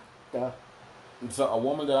 Duh. So a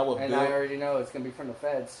woman that I would and build. I already know it's gonna be from the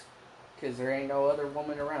feds, because there ain't no other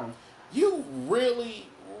woman around. You really.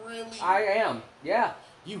 I am. Yeah.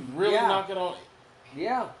 You really knock it on.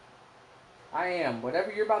 Yeah. I am.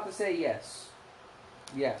 Whatever you're about to say, yes.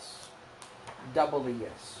 Yes. Doubly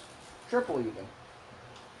yes. Triple even.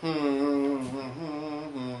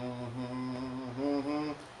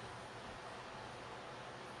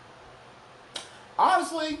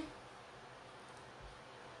 Honestly,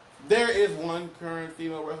 there is one current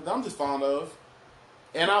female wrestler that I'm just fond of,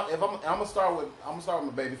 and I'm gonna start with my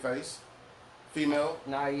baby face, female.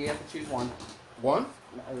 Nah, you have to choose one. One.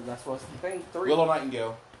 That's what's the thing. 3. Willow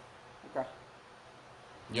Nightingale. Okay.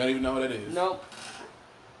 You don't even know what that is. Nope.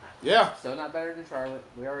 Yeah. Still not better than Charlotte.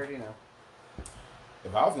 We already know.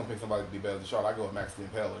 If I was gonna pick somebody to be better than Charlotte, I'd go with Max the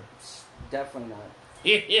Impaler. Definitely not.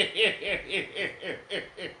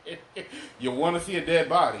 You want to see a dead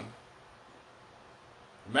body?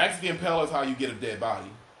 Max the Impaler is how you get a dead body.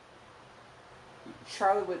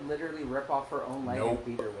 Charlotte would literally rip off her own leg and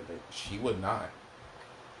beat her with it. She would not.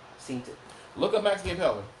 Seen it. Look up Max the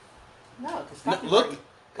Impaler. No, because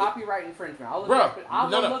copyright infringement. I'll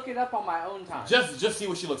look it up on my own time. Just see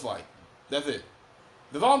what she looks like. That's it.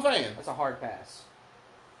 That's all I'm saying. That's a hard pass.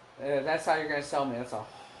 That's how you're gonna sell me. That's a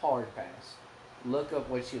hard pass. Look up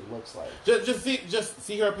what she looks like. Just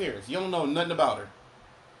see her appearance. You don't know nothing about her.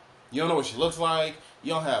 You don't know what she looks like.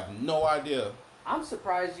 You don't have no idea. I'm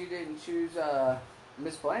surprised you didn't choose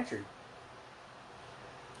Miss Blanchard.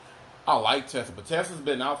 I like Tessa, but Tessa's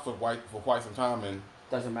been out for quite some time, and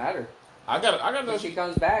doesn't matter. I gotta know if she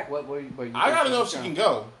comes back. What I gotta know if she can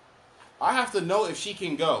go. I have to know if she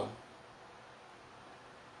can go.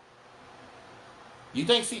 You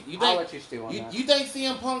think? I'll let you stew on that. You think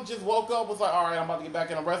CM Punk just woke up, was like, all right, I'm about to get back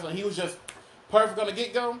in the wrestling. He was just perfect on the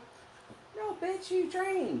get go. No, bitch, you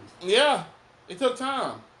trained. Yeah, it took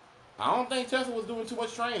time. I don't think Tessa was doing too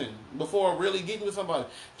much training before really getting with somebody.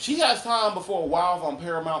 She has time before Wild's on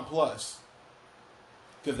Paramount Plus.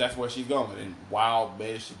 Because that's where she's going. And Wild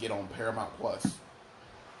managed to get on Paramount Plus.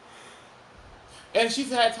 And she's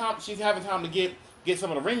having time to get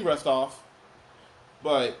some of the ring rust off.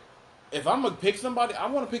 But if I'm going to pick somebody, I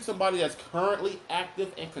want to pick somebody that's currently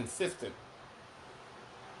active and consistent.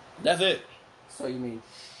 That's it. So you mean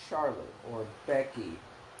Charlotte or Becky?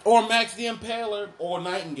 Or Max the Impaler or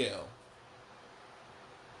Nightingale.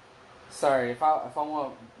 Sorry, if I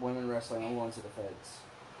want women wrestling, I'm going to the feds.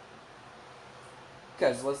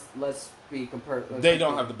 Because let's be compared. They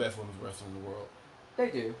don't have the best women's wrestling in the world. They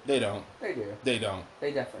do. They don't. They do. They don't.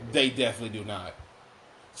 They definitely do. They definitely do not.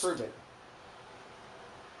 Prove it.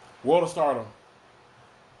 World of Stardom.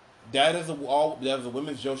 That is a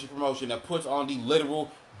women's Joshi promotion that puts on the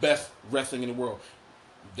literal best wrestling in the world.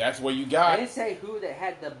 That's where you got. I didn't say who that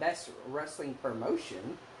had the best wrestling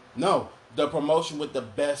promotion. No, the promotion with the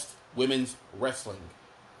best women's wrestling.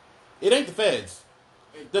 It ain't the feds.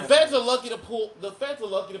 The feds are lucky to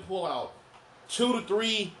pull out 2 to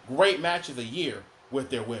 3 great matches a year with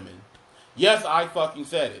their women. Yes, I fucking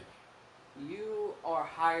said it. You are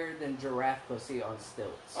higher than Giraffe Pussy on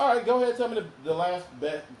stilts. All right, go ahead and tell me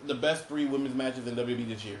the best 3 women's matches in WWE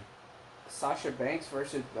this year. Sasha Banks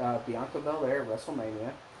versus Bianca Belair at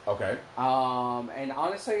WrestleMania. Okay. And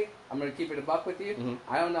honestly, I'm going to keep it a buck with you. Mm-hmm.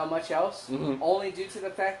 I don't know much else, only due to the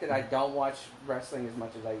fact that I don't watch wrestling as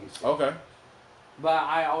much as I used to. Okay. But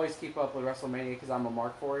I always keep up with WrestleMania because I'm a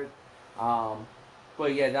mark for it.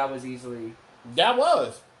 But yeah, that was easily... That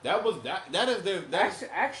is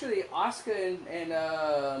Actually, Asuka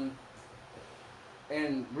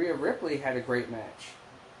and Rhea Ripley had a great match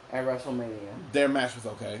at WrestleMania. Their match was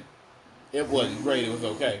okay. It wasn't great. It was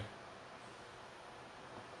okay.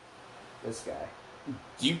 This guy.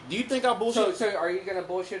 Do you think I bullshit? So are you gonna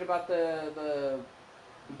bullshit about the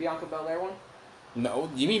Bianca Belair one? No.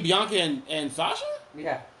 You mean Bianca and Sasha?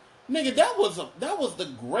 Yeah. Nigga, that was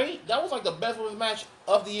like the best women's match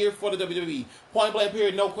of the year for the WWE. Point blank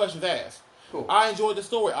period, no questions asked. Cool. I enjoyed the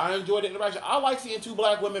story. I enjoyed the interaction. I like seeing 2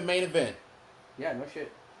 black women main event. Yeah, no shit.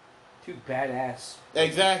 2 badass.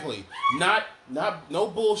 Exactly. Not no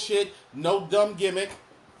bullshit, no dumb gimmick.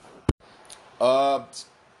 Damn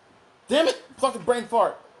it, fucking brain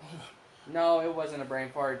fart. No, it wasn't a brain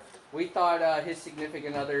fart. We thought his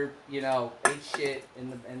significant other, ate shit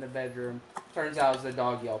in the bedroom. Turns out it was the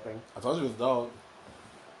dog yelping. I told you it was a dog.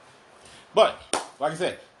 But like I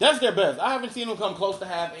said, that's their best. I haven't seen them come close to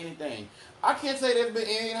have anything. I can't say there's been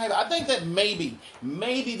anything. I think that maybe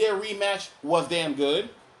their rematch was damn good.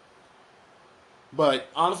 But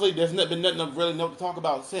honestly, there's been nothing really to talk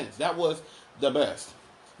about since. That was the best.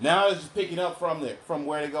 Now it's just picking up from there, from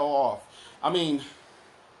where they go off. I mean,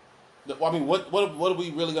 what are we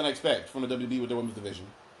really gonna expect from the WWE with the women's division?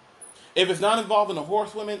 If it's not involving the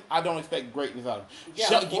horsewomen, I don't expect greatness out of it.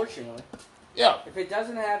 Yeah, unfortunately. Yeah. If it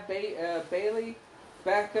doesn't have Bailey,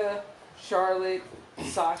 Becca, Charlotte,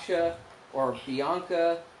 Sasha, or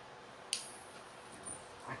Bianca,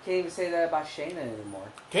 I can't even say that about Shayna anymore.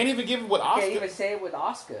 Can't even give it with Asuka. I can't even say it with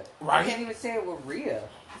Asuka. Right. I can't even say it with Rhea.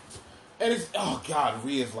 And it's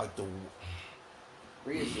Rhea's like the.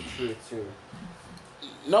 Rhea's the truth too.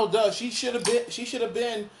 No, Doug. She should have been. She should have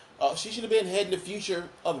been heading the future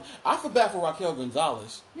of. I feel bad for Raquel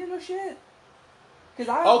Gonzalez. Yeah, no shit.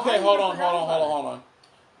 Okay, hold on.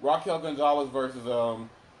 Raquel Gonzalez versus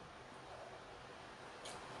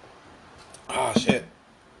shit.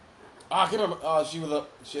 I can't remember.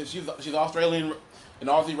 She's an Australian, an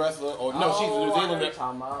Aussie wrestler, or no, she's a New Zealander.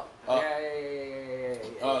 Talking about.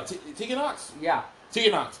 Tegan Knox. Yeah.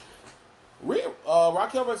 Tegan Knox.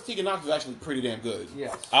 Raquel versus Tegan Knox is actually pretty damn good.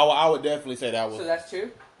 Yes. I would definitely say that was. So that's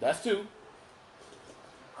two. That's two.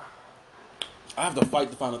 I have to fight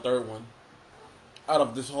to find a third one. Out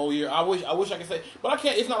of this whole year, I wish I could say, but I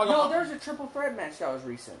can't. It's not like no. There's a triple threat match that was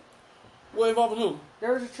recent. What involving who?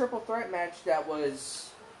 There was a triple threat match that was.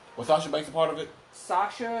 Was Sasha Banks a part of it?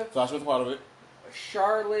 Sasha was a part of it.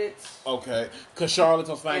 Charlotte. Okay, because Charlotte's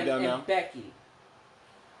on SmackDown now. And Becky.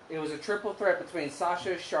 It was a triple threat between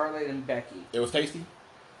Sasha, Charlotte, and Becky. It was tasty.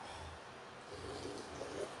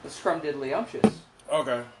 The scrumdiddlyumptious.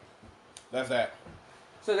 Okay, that's that.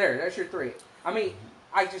 So that's your three. I mean,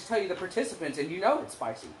 I just tell you the participants, and you know it's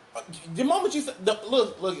spicy. The moment you said,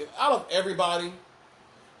 look, out of everybody,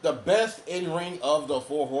 the best in ring of the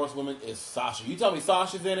four horsewomen is Sasha. You tell me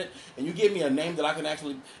Sasha's in it, and you give me a name that I can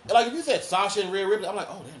actually like. If you said Sasha and Rhea Ripley, I'm like,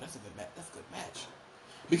 oh damn, that's a good match. That's a good match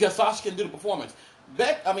because Sasha can do the performance.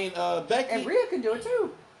 Becky and Rhea can do it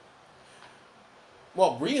too.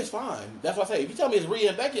 Well, Rhea's fine. That's what I say. If you tell me it's Rhea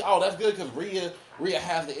and Becky, oh, that's good because Rhea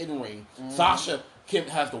has the in ring. Mm. Sasha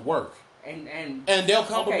has the work. And they'll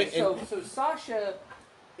compliment. Okay, so Sasha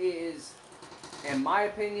is, in my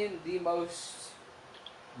opinion, the most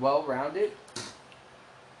well-rounded.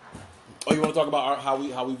 Oh, you want to talk about how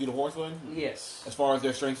we view the horsewomen? Yes. As far as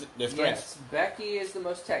their strengths. Yes, Becky is the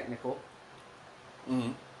most technical.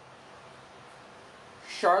 Mm-hmm.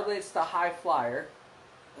 Charlotte's the high flyer.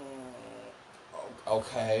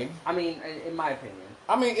 Okay. I mean, in my opinion.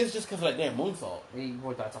 I mean, it's just because of that damn moonsault.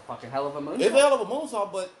 Well, that's a fucking hell of a moonsault. It's a hell of a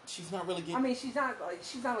moonsault, but she's not really getting. I mean, she's not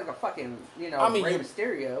like a fucking Rey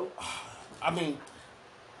Mysterio. I mean,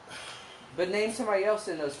 but name somebody else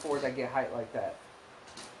in those four that get height like that.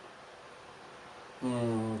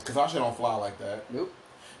 Because Sasha don't fly like that. Nope.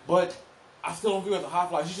 But I still don't view her as a high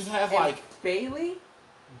fly. She just has like Bailey.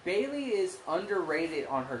 Bailey is underrated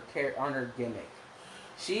on her gimmick.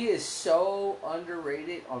 She is so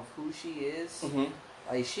underrated of who she is. Mm-hmm.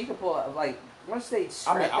 Like she can pull out, like once they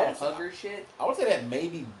scrap that hugger shit. I would say that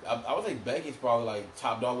maybe I would say Becky's probably like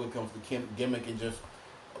top dog when it comes to gimmick and just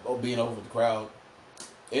being over the crowd.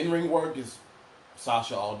 In ring work is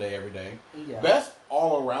Sasha all day every day. Yeah. Best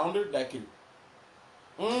all arounder that can.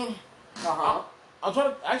 I'm trying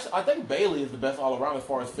to actually. I think Bailey is the best all around as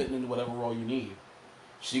far as fitting into whatever role you need.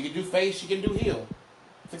 She can do face. She can do heel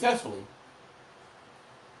successfully.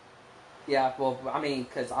 Yeah, well, I mean,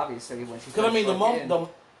 because obviously when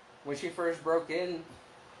she first broke in,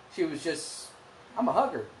 she was just, I'm a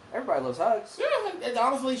hugger. Everybody loves hugs. Yeah, and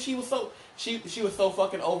honestly, she was so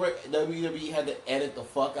fucking over it. WWE had to edit the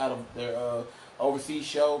fuck out of their overseas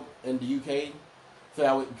show in the UK,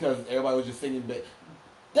 because everybody was just singing.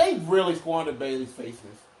 They really squandered Bailey's faces.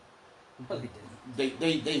 No, they didn't.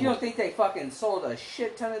 They you don't think they fucking sold a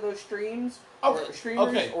shit ton of those streamers or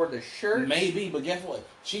the shirts? Maybe, but guess what?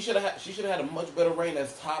 She should have had a much better reign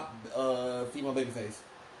as top female babyface.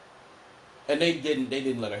 And they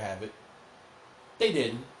didn't let her have it. They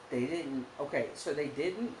didn't. Okay, so they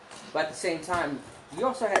didn't. But at the same time, you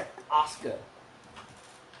also had Asuka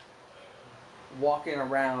walking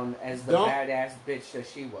around as the badass bitch that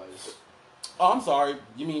she was. Oh, I'm sorry.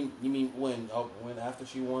 You mean when after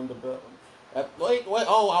she won the belt? Wait.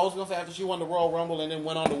 Oh, I was gonna say after she won the Royal Rumble and then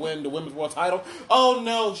went on to win the Women's World Title. Oh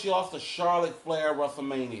no, she lost to Charlotte Flair at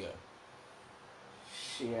WrestleMania.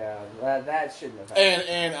 Yeah, that shouldn't have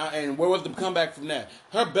happened. And where was the comeback from that?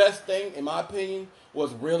 Her best thing, in my opinion,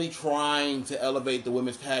 was really trying to elevate the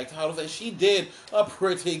women's tag titles, and she did a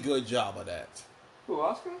pretty good job of that. Who,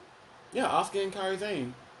 Asuka? Yeah, Asuka and Kairi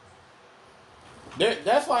Sane.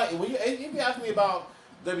 That's why when if you ask me about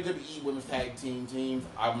WWE Women's Tag Teams,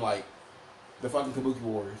 I'm like the fucking Kabuki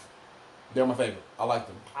Warriors. They're my favorite. I like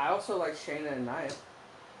them. I also like Shayna and Nia.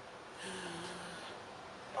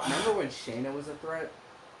 Remember when Shayna was a threat?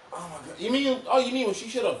 Oh my god! You mean when she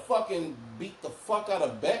should have fucking beat the fuck out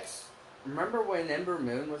of Bex? Remember when Ember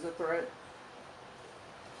Moon was a threat?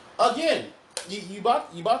 Again, you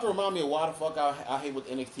about to remind me of why the fuck I hate what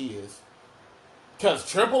NXT is. Cause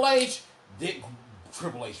Triple H really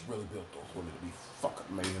built those women to be fucking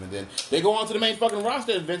amazing, and then they go on to the main fucking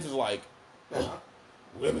roster, and Vince is like,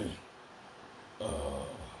 women.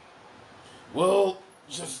 Well,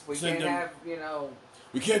 just we send can't them. have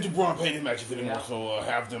We can't do Braun Payton matches anymore, Yeah. so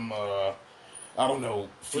have them. I don't know.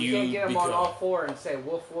 Feud we can't get them because, on all four and say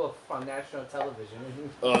woof woof on national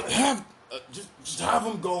television. just have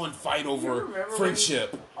them go and fight over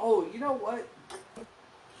friendship. Oh, you know what?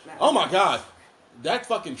 Oh my god, that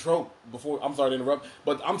fucking trope. Before I'm sorry to interrupt,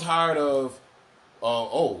 but I'm tired of.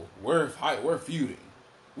 We're feuding.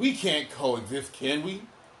 We can't coexist, can we?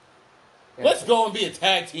 Yeah. Let's go and be a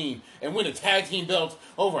tag team and win a tag team belt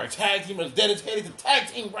over a tag team that's dedicated to tag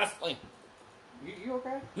team wrestling. You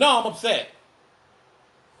okay? No, I'm upset.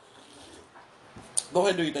 Go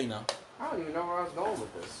ahead and do your thing now. I don't even know where I was going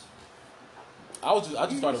with this. You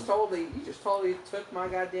just totally took my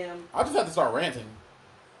goddamn. I just had to start ranting.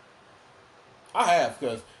 I have,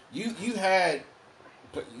 because you had.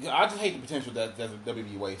 I just hate the potential that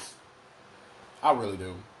WWE wastes. I really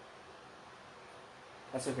do.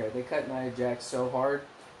 That's okay. They cut Nia Jax so hard,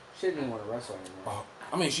 she didn't even want to wrestle anymore.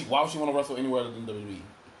 I mean, why would she want to wrestle anywhere other than WWE?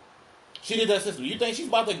 She did that system. You think she's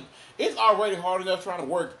about to? It's already hard enough trying to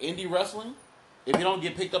work indie wrestling if you don't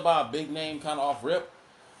get picked up by a big name kind of off rip.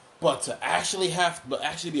 But to actually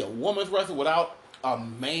be a woman's wrestler without a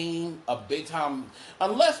big time,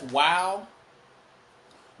 unless WoW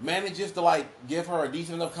manages to give her a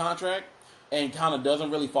decent enough contract and kind of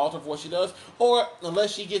doesn't really falter for what she does, or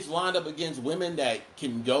unless she gets lined up against women that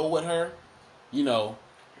can go with her,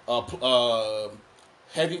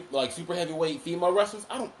 super heavyweight female wrestlers,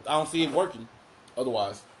 I don't see it working.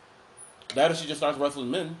 Otherwise, that or she just starts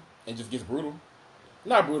wrestling men and just gets brutal,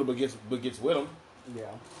 not brutal, but gets with them.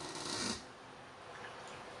 Yeah.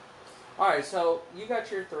 All right, so you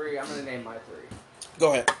got your three. I'm gonna name my three.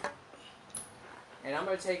 Go ahead. And I'm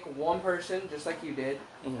going to take one person, just like you did.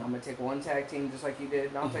 Mm-hmm. I'm going to take one tag team, just like you did.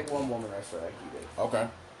 And I'll take one woman wrestler, like you did. Okay.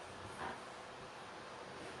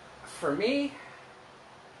 For me,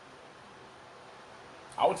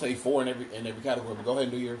 I would say 4 in every category, but go ahead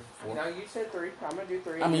and do your 4. No, you said 3. I'm going to do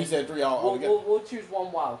 3. I mean, you said 3 all together. We'll choose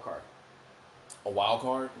one wild card. A wild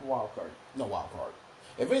card? Wild card. No wild card.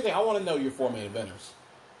 If anything, I want to know your 4 main eventers.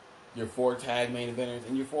 Your 4 tag main eventers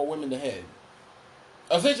and your 4 women to head.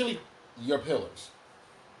 Essentially, your pillars.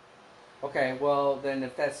 Okay, well, then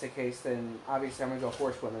if that's the case, then obviously I'm going to go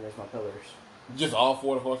horsewomen as my pillars. Just all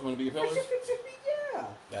 4 of the horsewomen to be your pillars? Yeah.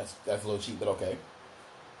 That's a little cheap, but okay.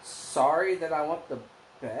 Sorry that I want the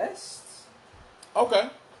best. Okay.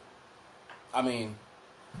 I mean...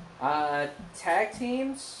 tag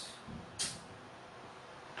teams.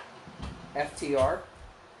 FTR.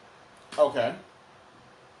 Okay.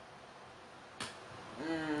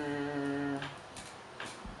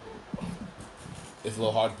 It's a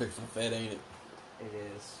little hard to pick some fat, ain't it? It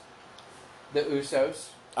is. The Usos.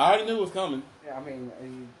 I already knew it was coming. Yeah, I mean,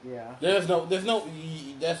 yeah. There's no.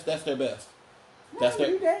 That's their best. That's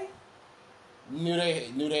New Day. New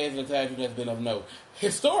Day is an attachment that's been of note.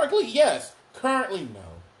 Historically, yes. Currently,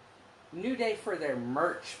 no. New Day for their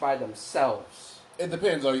merch by themselves. It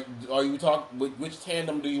depends. Are you talking? Which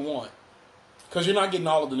tandem do you want? Because you're not getting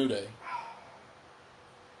all of the New Day.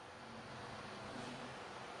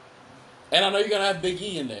 And I know you're gonna have Big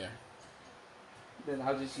E in there. Then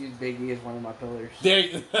I'll just use Big E as one of my pillars.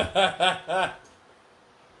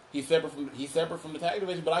 He's separate from the tag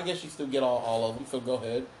division, but I guess you still get all of them. So go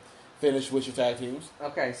ahead, finish with your tag teams.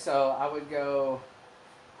 Okay, so I would go.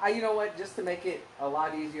 You know what? Just to make it a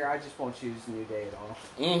lot easier, I just won't choose New Day at all.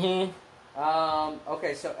 Mm-hmm.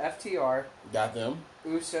 Okay, so FTR. Got them.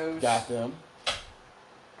 Usos. Got them.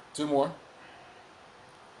 2 more.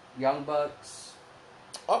 Young Bucks.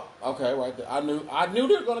 Oh, okay, right there. I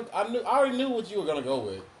already knew what you were gonna go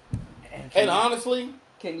with. And honestly,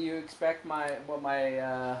 can you expect what my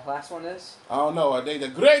last one is? I don't know. Are they the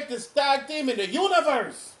greatest tag team in the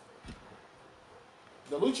universe?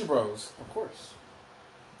 The Lucha Bros. Of course.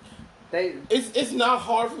 It's not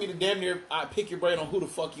hard for me to damn near pick your brain on who the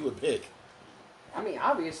fuck you would pick. I mean,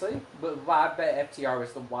 obviously, but I bet FTR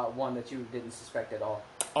was the one that you didn't suspect at all.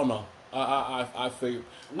 Oh no. I figured.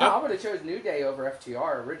 No, I would have chose New Day over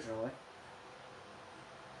FTR originally.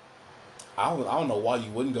 I don't know why you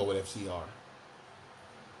wouldn't go with FTR.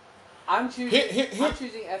 I'm choosing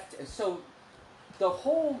FTR. So the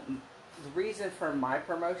whole reason for my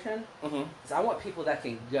promotion is I want people that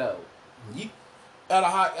can go. At a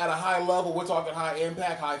high level, we're talking high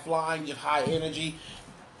impact, high flying, just high energy.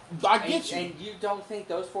 I get you. And you don't think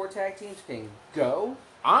those 4 tag teams can go?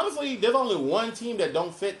 Honestly, there's only one team that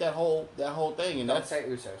don't fit that whole thing, and Don't say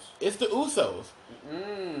Usos. It's the Usos.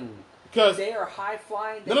 Because they are high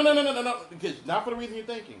flying. No. Because not for the reason you're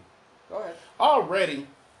thinking. Go ahead. Already,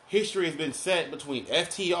 history has been set between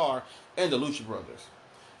FTR and the Lucha Brothers.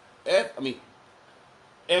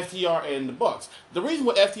 FTR and the Bucks. The reason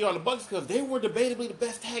with FTR and the Bucks is because they were debatably the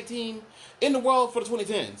best tag team in the world for the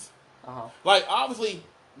 2010s. Like, obviously,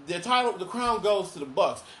 the crown goes to the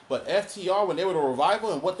Bucks, but FTR, when they were the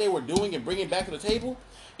revival and what they were doing and bringing back to the table,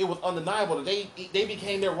 it was undeniable that they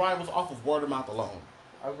became their rivals off of word of mouth alone.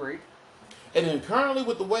 Agreed. And then currently,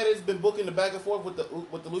 with the way it's been booking the back and forth with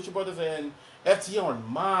the Lucha Brothers and FTR, and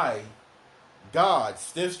my God,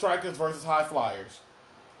 stiff strikers versus high flyers,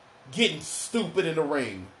 getting stupid in the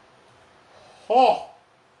ring. Oh,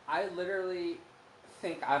 I literally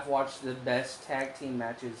think I've watched the best tag team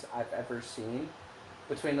matches I've ever seen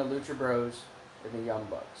between the Lucha Bros and the Young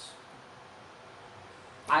Bucks.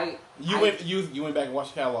 You went back and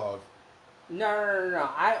watched the catalog. No.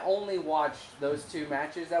 I only watched those 2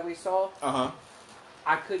 matches that we saw.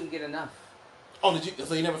 I couldn't get enough. Oh, did you?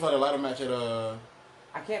 So you never saw the ladder match at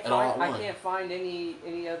I can't find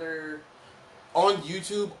any other on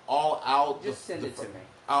YouTube. All out. Just send it to me.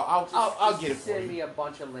 I'll get it for you. Send me a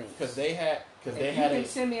bunch of links. Because they had. If you can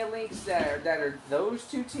send me a links that are those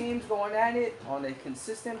 2 teams going at it on a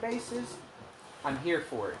consistent basis, I'm here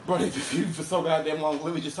for it. Bro, they've been feuding for so goddamn long.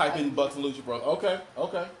 Let me just type in Bucks and Lucha Bros. Okay.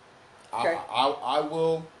 I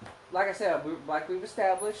will. Like I said, like we've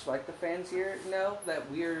established, like the fans here know that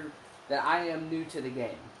I am new to the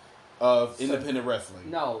game of independent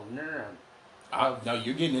wrestling. No. No,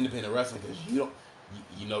 you're getting independent wrestling because you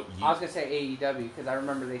don't. I was gonna say AEW because I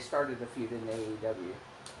remember they started the feud in AEW.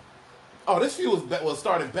 Oh, this feud was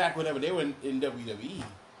started back whenever they were in WWE.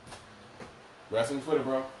 Wrestling Twitter,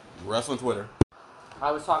 bro. Wrestling Twitter.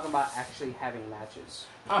 I was talking about actually having matches.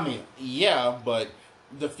 I mean, yeah, but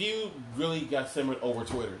the feud really got simmered over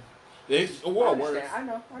Twitter. It's a world of words. I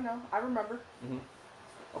know. I remember.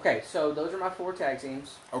 Okay, so those are my 4 tag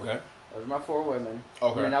teams. Okay. Those are my 4 women.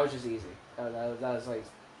 Okay. I mean, that was just easy. That was like...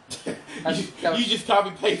 you just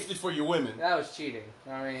copy pasted for your women. That was cheating.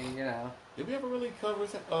 I mean, Did we ever really cover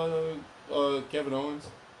Kevin Owens?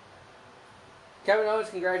 Kevin Owens,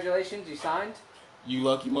 congratulations, you signed. You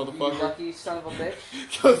lucky motherfucker. You lucky son of a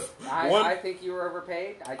bitch. I think you were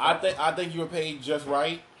overpaid. I think you were paid just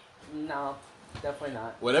right. No, definitely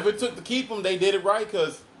not. Whatever it took to keep him, they did it right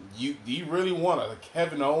because you really want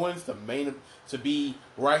Kevin Owens to be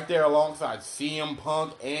right there alongside CM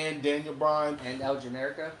Punk and Daniel Bryan and El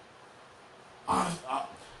Generico.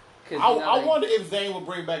 I wonder if Zayn will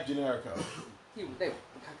bring back Generico.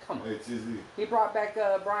 Come on. He brought back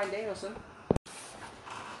Bryan Danielson.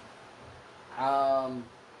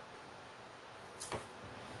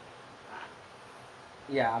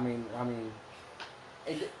 Yeah, I mean.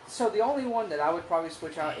 So the only one that I would probably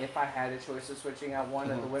switch out if I had a choice of switching out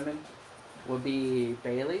one of the women would be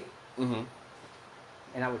Bayley.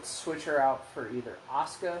 And I would switch her out for either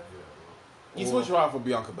Asuka. You switch her out for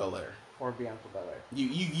Bianca Belair. Or Bianca Belair.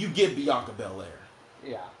 You get Bianca Belair.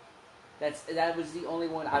 Yeah. That was the only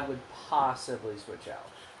one I would possibly switch out.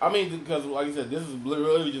 I mean, because like I said, this is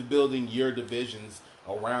literally just building your divisions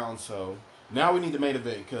around. So now we need the main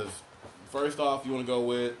event. Because first off, you want to go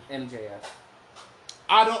with MJF.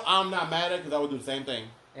 I'm not mad at it because I would do the same thing.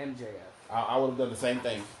 MJF. I would have done the same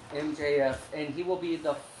thing. MJF, and he will be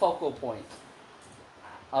the focal point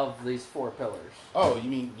of these 4 pillars. Oh, you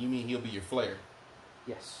mean he'll be your Flair?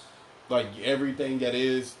 Yes. Like everything that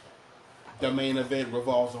is the main event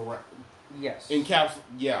revolves around. Yes. In caps,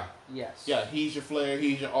 yeah. Yes. Yeah, he's your Flair,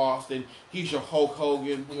 he's your Austin, he's your Hulk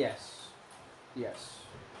Hogan. Yes.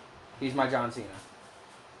 He's my John Cena.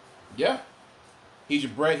 Yeah. He's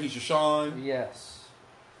your Bret, he's your Shawn. Yes.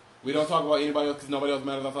 We don't talk about anybody else because nobody else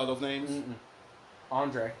matters outside those names.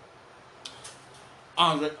 Andre.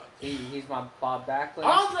 He's my Bob Backlund.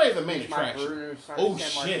 Andre is the main He's attraction. My Bruno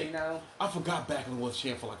San Martino. I forgot Backlund was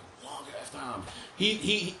champ for like a long ass time.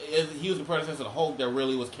 He was the predecessor to the Hulk that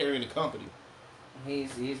really was carrying the company.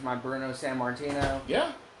 He's my Bruno San Martino.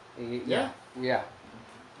 Yeah. Yeah.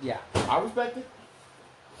 I respect it.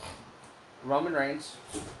 Roman Reigns.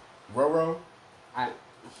 Roro.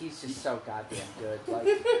 He's just so goddamn good. Like,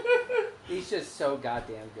 he's just so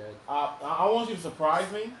goddamn good. I want you to surprise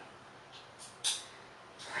me.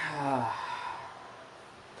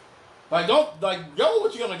 Like, don't go with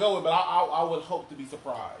what you're gonna go with, but I would hope to be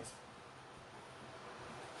surprised.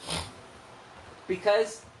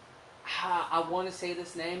 Because I want to say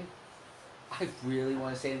this name. I really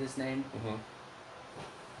want to say this name. Mm-hmm.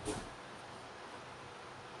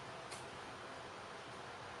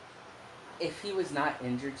 If he was not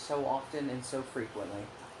injured so often and so frequently.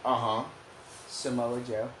 Samoa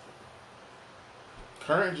Joe.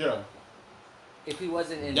 Current Joe. If he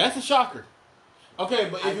wasn't injured. That's a shocker. Okay,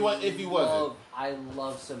 but if he wasn't. I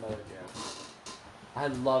love Samoa Joe. I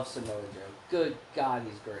love Samoa Joe. Good God,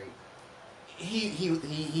 he's great.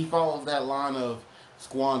 He follows that line of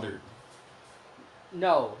squandered.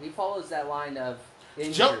 No, he follows that line of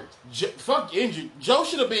injured. Fuck injured. Joe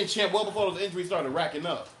should have been champ well before those injuries started racking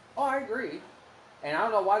up. Oh, I agree. And I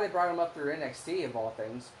don't know why they brought him up through NXT of all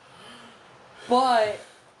things. But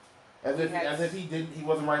as if he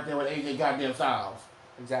wasn't right there with AJ goddamn Styles.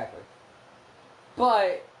 Exactly.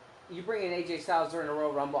 But you bring in AJ Styles during the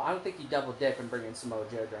Royal Rumble, I don't think you double dip and bring in Samoa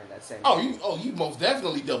Joe during that same game. You most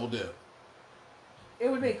definitely double dip. It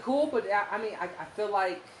would be cool, but I mean I feel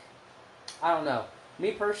like I don't know.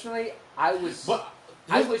 Me personally, I was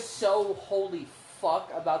so holy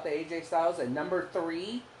fuck about the AJ Styles at number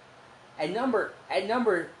 3. At number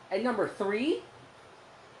 3,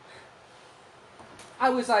 I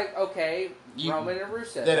was like, okay, Roman and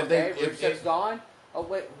Rusev. Rusev's gone. Oh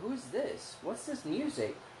wait, who's this? What's this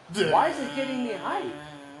music? Why is it getting me hype?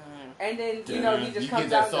 And then he just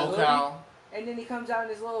comes out in the hoodie, and then he comes out in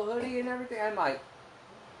his little hoodie and everything. I'm like,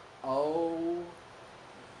 oh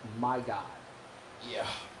my god. Yeah.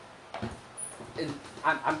 And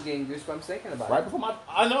I'm getting goosebumps thinking about it. Right before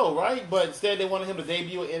I know, right? But instead they wanted him to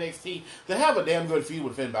debut at NXT to have a damn good feud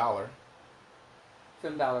with Finn Balor.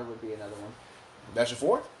 Finn Balor would be another one. That's your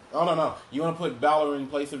fourth? Oh no. You want to put Balor in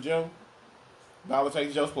place of Joe? Balor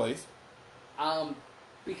takes Joe's place.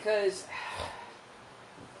 Because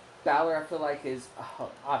Balor, I feel like, is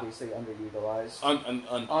obviously underutilized,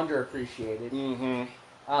 underappreciated. Mm-hmm.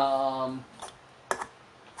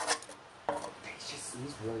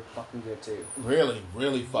 He's really fucking good too. Really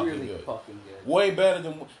fucking really good. Fucking good. Way better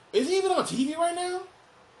than. Is he even on TV right now?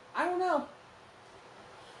 I don't know.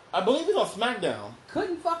 I believe he's on SmackDown.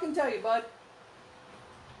 Couldn't fucking tell you, bud.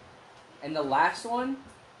 And the last one,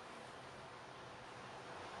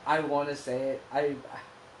 I want to say it.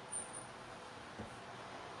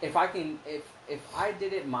 If I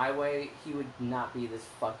did it my way, he would not be this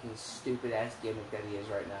fucking stupid ass gimmick that he is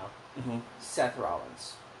right now. Mm-hmm. Seth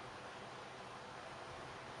Rollins.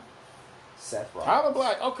 Tyler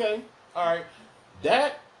Black, okay. Alright.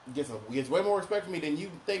 That gets way more respect from me than you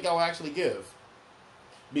think I'll actually give.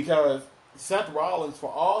 Because Seth Rollins, for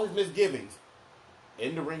all his misgivings,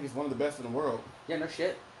 in the ring is one of the best in the world. Yeah, no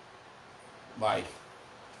shit. Like.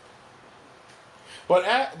 But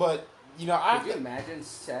could you imagine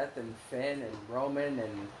Seth and Finn and Roman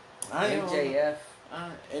and MJF?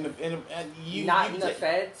 You in the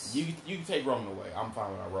feds? You can take Roman away. I'm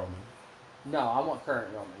fine without Roman. No, I want current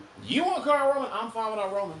Roman. You want current Roman? I'm fine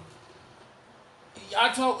without Roman.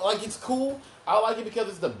 It's cool. I like it because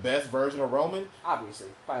it's the best version of Roman. Obviously,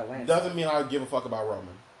 by a landslide. Doesn't mean I give a fuck about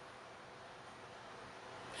Roman.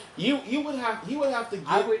 He would have to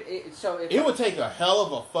give. It would take a hell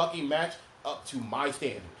of a fucking match up to my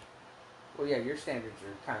standard. Well, yeah, your standards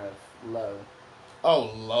are kind of low.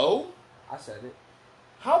 Oh, low? I said it.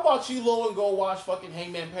 How about you low and go watch fucking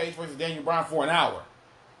Hangman Page versus Daniel Bryan for an hour?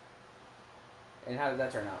 And how did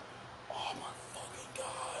that turn out? Oh my fucking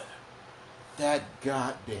god. That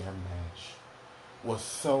goddamn match was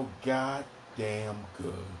so goddamn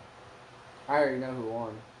good. I already know who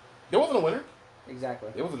won. There wasn't a winner. Exactly.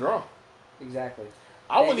 It was a draw. Exactly.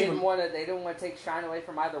 They didn't want to take shine away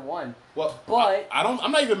from either one. Well, but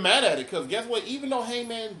I'm not even mad at it because guess what? Even though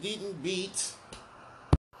Hangman didn't beat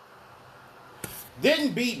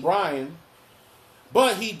Bryan,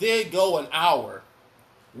 but he did go an hour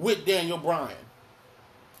with Daniel Bryan.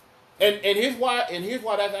 And here's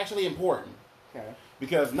why that's actually important. Okay.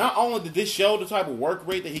 Because not only did this show the type of work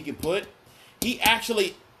rate that he can put, he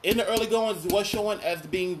actually in the early goings was showing as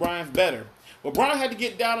being Bryan's better. But Bryan had to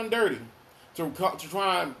get down and dirty to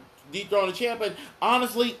try and dethrone the champion.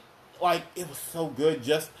 Honestly, like it was so good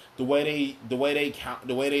just the way they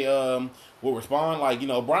will respond. Like,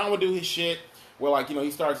 Bryan would do his shit where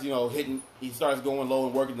he starts going low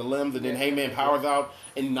and working the limbs, and then Heyman powers out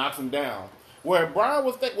and knocks him down. Where Bryan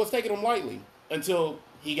was taking him lightly until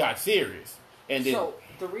he got serious. And then, so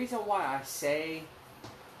the reason why I say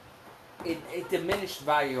it diminished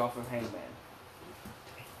value off of Hangman.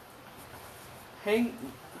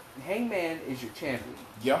 Hangman is your champion.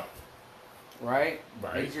 Yeah. right?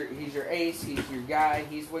 Right. He's your ace. He's your guy.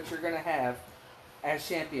 He's what you're gonna have as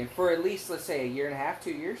champion for at least, let's say, a year and a half,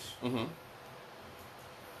 2 years. Mm-hmm.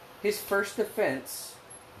 His first defense,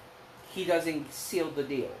 he doesn't seal the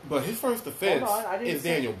deal. But his first defense is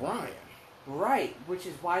say Daniel Bryan. Right, which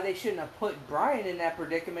is why they shouldn't have put Bryan in that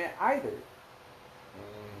predicament either.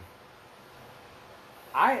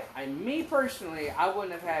 Me personally, I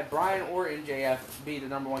wouldn't have had Bryan or MJF be the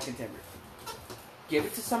number one contender. Give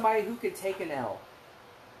it to somebody who could take an L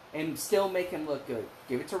and still make him look good.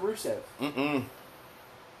 Give it to Rusev.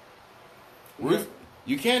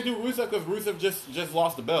 You can't do Rusev because Rusev just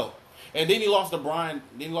lost the belt, and then he lost to Bryan.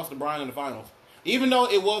 Then he lost to Bryan in the finals. Even though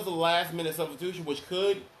it was the last minute substitution, which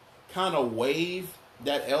could kind of wave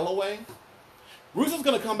that L away, Rusev's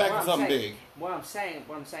gonna come back with something big. What I'm saying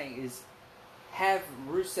is, have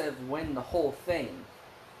Rusev win the whole thing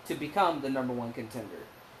to become the number one contender.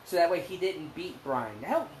 So that way he didn't beat Bryan.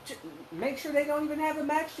 Hell, make sure they don't even have a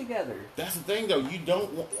match together. That's the thing, though.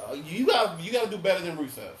 You got to do better than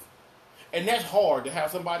Rusev, and that's hard to have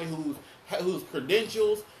somebody whose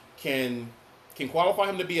credentials can qualify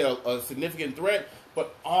him to be a significant threat,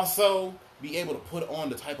 but also be able to put on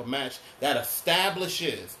the type of match that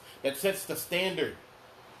establishes, that sets the standard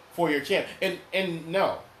for your champ. And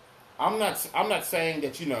no, I'm not saying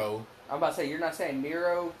that I'm about to say, you're not saying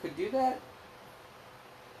Miro could do that?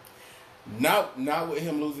 Not with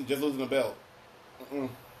him losing the belt.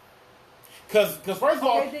 Because first of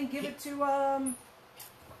all, okay, then give it to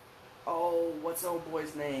what's the old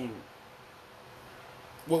boy's name?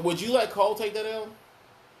 Would you let Cole take that L?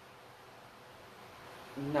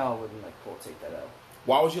 No, I wouldn't let Cole take that L.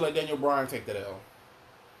 Why would you let Daniel Bryan take that L?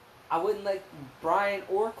 I wouldn't let Bryan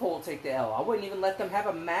or Cole take the L. I wouldn't even let them have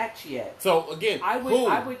a match yet. So again, I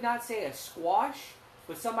would not say a squash,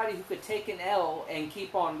 but somebody who could take an L and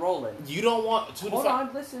keep on rolling. You don't want to. Hold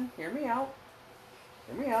on, listen, hear me out.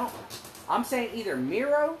 I'm saying either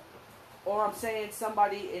Miro or I'm saying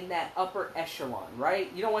somebody in that upper echelon, right?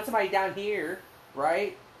 You don't want somebody down here,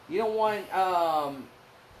 right? You don't want.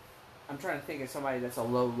 I'm trying to think of somebody that's a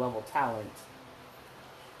low level talent.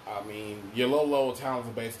 I mean, your low level talent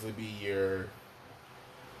will basically be your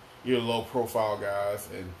low profile guys,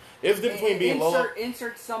 and it's different between being low.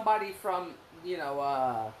 Insert somebody from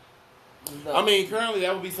I mean, currently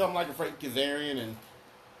that would be something like a Frank Kazarian, and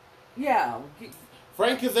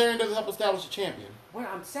Frank Kazarian doesn't help establish a champion. What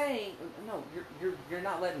I'm saying, no, you're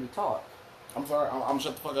not letting me talk. I'm sorry, I'm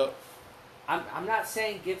shut the fuck up. I'm not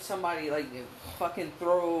saying give somebody like fucking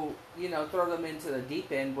throw them into the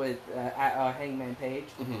deep end with Hangman Page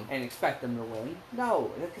and expect them to win.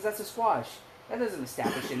 No, because that's a squash. That doesn't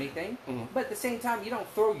establish anything. But at the same time, you don't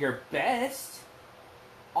throw your best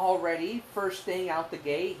already first thing out the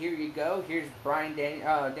gate. Here you go. Here's Bryan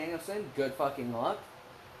Danielson. Good fucking luck.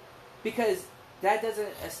 Because that doesn't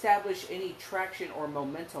establish any traction or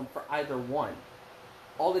momentum for either one.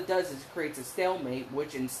 All it does is creates a stalemate,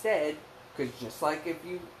 which instead, because just like if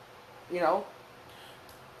you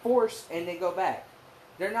force and they go back,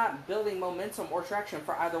 they're not building momentum or traction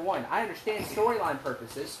for either one. I understand storyline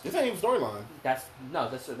purposes. This ain't even storyline. That's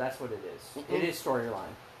what it is. It is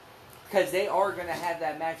storyline. Because they are going to have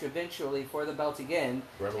that match eventually for the belt again,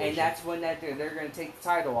 and that's when they're going to take the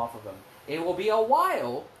title off of them. It will be a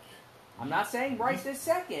while. I'm not saying right this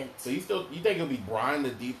second. So you think it'll be Bryan the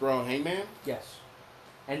dethrone Hangman? Yes.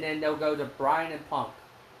 And then they'll go to Bryan and Punk.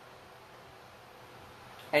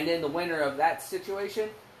 And then the winner of that situation,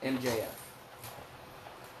 MJF.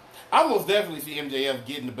 I most definitely see MJF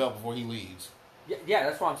getting the belt before he leaves. Yeah,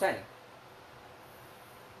 that's what I'm saying.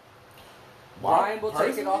 Bryan will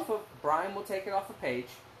take it off of Page.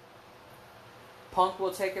 Punk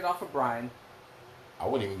will take it off of Bryan. I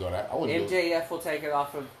wouldn't even go that. MJF will take it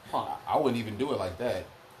off of Punk. I wouldn't even do it like that.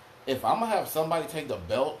 If I'm gonna have somebody take the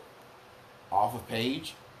belt off of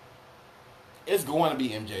Page, it's going to be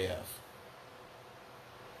MJF.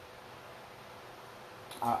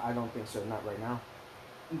 I don't think so. Not right now.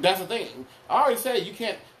 That's the thing. I already said you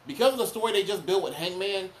can't, because of the story they just built with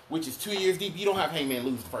Hangman, which is 2 years deep. You don't have Hangman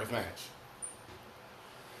lose the first match.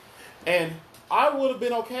 And I would have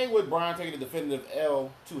been okay with Bryan taking the definitive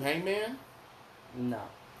L to Hangman. No.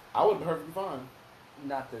 I would have been perfectly fine.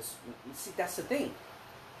 Not this. See, that's the thing.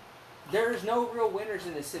 There's no real winners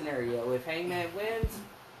in this scenario. If Hangman wins,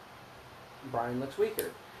 Bryan looks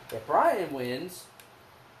weaker. If Bryan wins,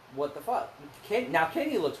 what the fuck? Now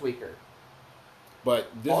Kenny looks weaker. But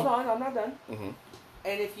hold on, I'm not done. Mm-hmm.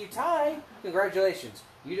 And if you tie, congratulations.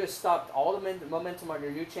 You just stopped all the momentum on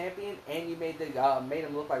your new champion, and you made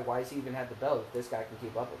him look like, why does he even have the belt if this guy can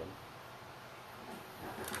keep up with him?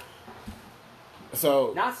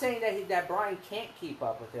 So, not saying that Bryan can't keep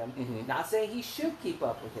up with him. Mm-hmm. Not saying he should keep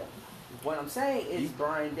up with him. What I'm saying is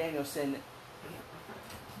Bryan Danielson.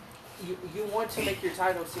 You want to make your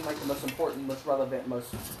title seem like the most important, most relevant,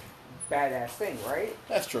 most badass thing, right?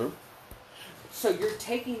 That's true. So you're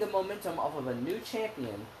taking the momentum off of a new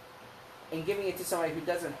champion and giving it to somebody who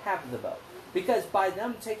doesn't have the belt. Because by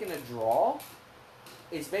them taking a draw,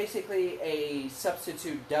 it's basically a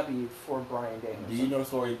substitute W for Bryan Danielson. Do you know the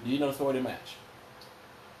story? Do you know the story of the match?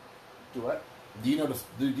 Do what? Do you know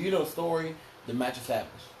the story the match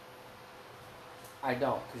established? I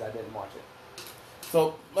don't, because I didn't watch it.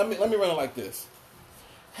 So let me run it like this.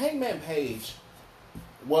 Hangman Page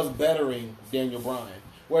was bettering Daniel Bryan,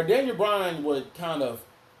 where Daniel Bryan would kind of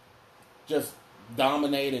just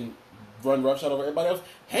dominate and run roughshod over everybody else.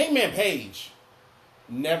 Hangman Page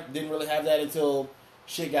didn't really have that until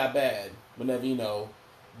shit got bad. Whenever,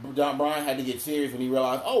 Bryan had to get serious when he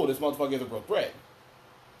realized, oh, this motherfucker is a real threat.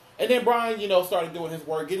 And then Bryan, started doing his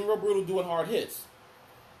work, getting real brutal, doing hard hits.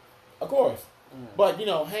 Of course. But,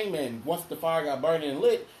 Hangman, once the fire got burning and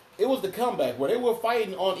lit, it was the comeback where they were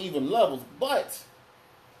fighting on even levels. But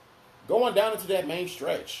going down into that main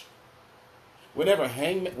stretch, whenever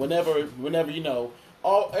everything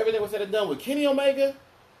was said and done with Kenny Omega,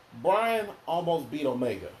 Bryan almost beat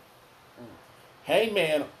Omega.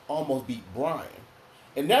 Hangman almost beat Bryan.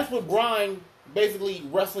 And that's with Bryan basically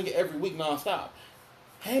wrestling every week nonstop.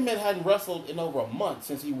 Hangman hadn't wrestled in over a month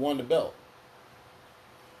since he won the belt.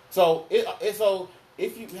 So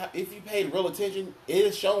if you paid real attention, it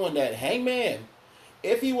is showing that Hangman,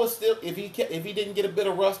 if he didn't get a bit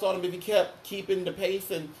of rust on him, if he kept keeping the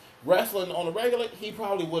pace and wrestling on the regular, he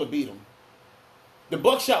probably would have beat him. The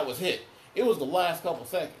buckshot was hit. It was the last couple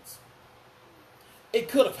seconds. It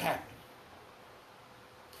could have happened.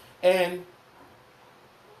 And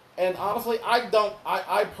honestly,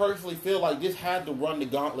 I personally feel like this had to run the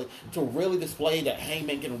gauntlet to really display that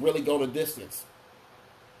Hangman can really go the distance.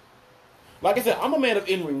 Like I said, I'm a man of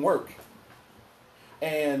in-ring work.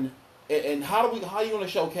 And how you want to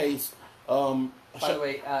showcase By the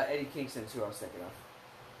way, Eddie Kingston's who I was thinking of.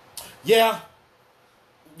 Yeah,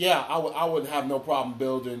 I would have no problem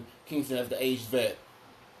building Kingston as the aged vet.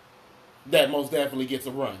 That most definitely gets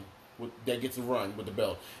a run. With the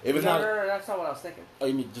belt. If it's No, that's not what I was thinking. Oh,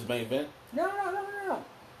 you mean just main event? No.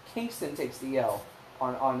 Kingston takes the L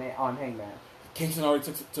on Hangman. Kingston already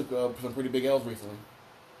took some pretty big L's recently.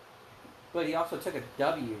 But he also took a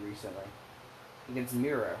W recently against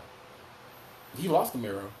Miro. He lost to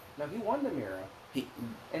Miro. No, he won the Miro.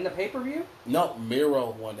 In the pay-per-view? No, Miro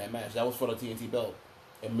won that match. That was for the TNT belt.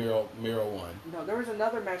 And Miro won. No, there was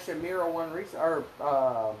another match that Miro won recently.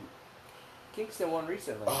 Kingston won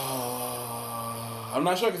recently. I'm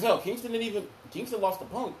not sure because hell, Kingston lost to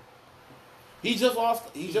Punk. He just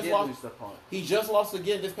lost to Punk. He just lost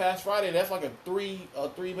again this past Friday. That's like a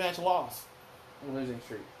three match loss. Losing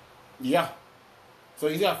streak. Yeah. So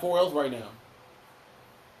he's got 4 L's right now.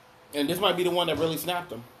 And this might be the one that really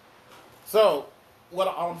snapped him. So,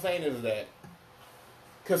 all I'm saying is that,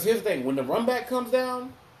 because here's the thing, when the run back comes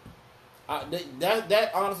down,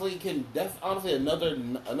 that's honestly another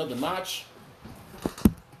notch.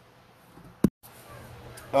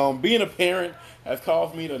 Being a parent has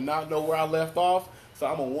caused me to not know where I left off, so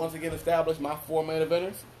I'm going to once again establish my 4 main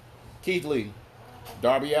eventers. Keith Lee,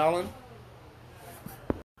 Darby Allin.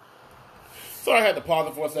 So I had to pause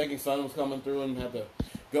it for a second. Son was coming through and had to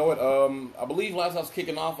go it. I believe last I was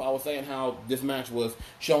kicking off, I was saying how this match was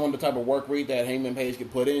showing the type of work rate that Hangman Page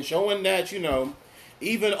could put in, showing that even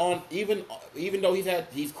though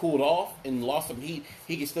he's cooled off and lost some heat,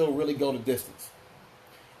 he can still really go the distance.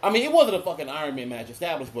 I mean, it wasn't a fucking Iron Man match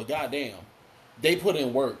established, but goddamn, they put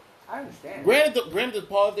in work. I understand. Granted, the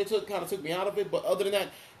pause they took kind of took me out of it, but other than that,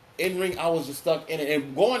 in ring, I was just stuck in it.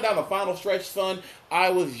 And going down the final stretch, son, I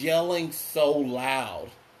was yelling so loud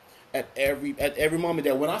at every moment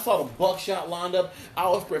that when I saw the buckshot lined up, I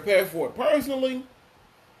was prepared for it. Personally,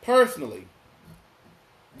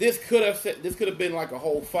 this could have been like a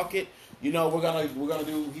whole fuck it. He's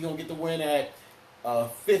gonna get the win at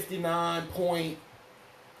 59.25,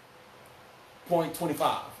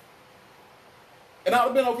 and I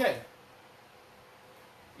would have been okay.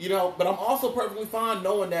 But I'm also perfectly fine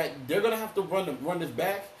knowing that they're going to have to run this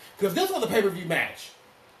back. Because this was a pay-per-view match.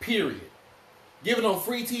 Period. Given on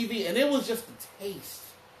free TV. And it was just a taste.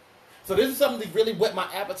 So this is something that really whet my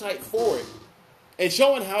appetite for it. And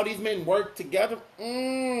showing how these men work together.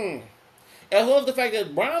 As well as the fact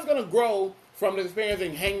that Bryan's going to grow from the experience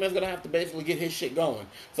and Hangman's going to have to basically get his shit going.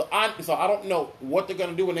 So I don't know what they're going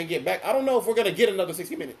to do when they get back. I don't know if we're going to get another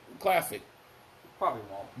 60-minute classic. Probably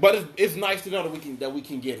won't. But it's nice to know that we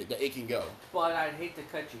can get it, that it can go. But I'd hate to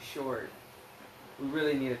cut you short. We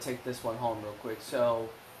really need to take this one home real quick. So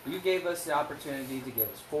you gave us the opportunity to give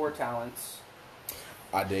us 4 talents.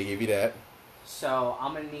 I did give you that. So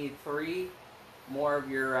I'm gonna need 3 more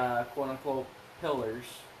of your quote unquote pillars.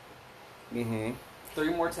 Mm-hmm. 3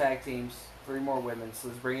 more tag teams. 3 more women. So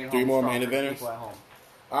let's bring it home. 3 more strong main for the eventers. people at home.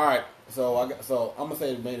 All right. So I'm gonna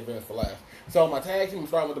say the main events for last. So my tag team, I'm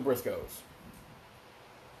starting with the Briscoes.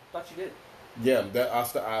 Thought you did. Yeah,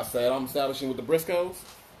 I said I'm establishing with the Briscoes.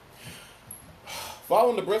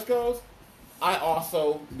 Following the Briscoes, I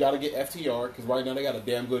also got to get FTR because right now they got a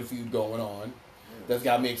damn good feud going on. That's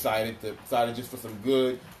got me excited just for some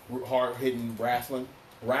good, hard hitting wrestling.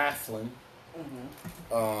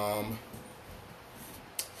 Mm-hmm.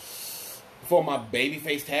 For my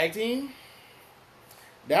babyface tag team,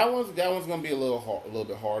 that one's gonna be a little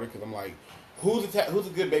bit harder because I'm like, who's a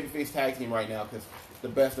good babyface tag team right now? Because the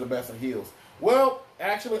best of the best are heels. Well,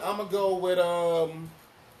 actually, I'm gonna go with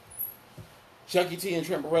Chucky T and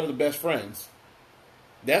Trent Beretta, the best friends.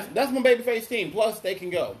 That's my babyface team. Plus, they can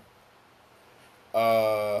go.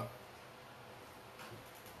 So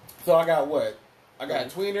I got what? I got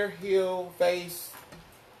tweener, heel, face.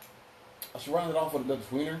 I should round it off with another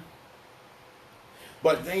tweener.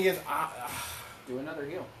 But the thing is, Do another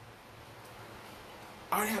heel.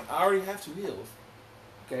 I already have 2 heels.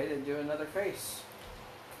 Okay, then do another face.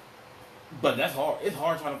 But that's hard. It's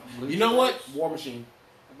hard trying to. Lucha You know what? Bros? War Machine.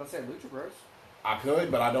 I'm about to say Lucha Bros. I could,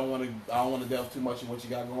 but I don't want to delve too much in what you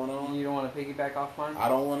got going on. You don't want to piggyback off mine? I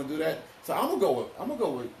don't want to do that. So I'm gonna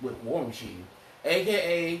go with War Machine,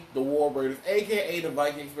 aka the War Raiders, aka the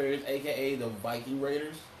Viking Raiders, aka the Viking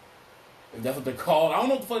Raiders. If that's what they're called. I don't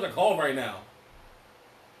know what the fuck they're called right now.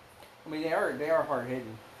 I mean, they are hard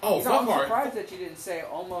hitting. Oh, you know, fuck I'm hard. surprised that you didn't say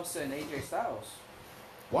almost an AJ Styles.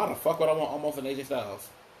 Why the fuck would I want almost an AJ Styles?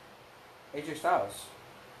 AJ Styles.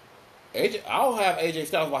 I'll have AJ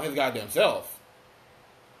Styles by his goddamn self.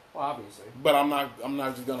 Well, obviously. But I'm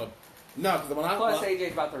not just gonna. No, because Plus,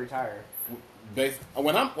 AJ's about to retire.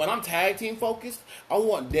 When I'm tag team focused, I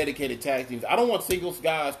want dedicated tag teams. I don't want singles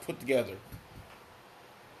guys put together.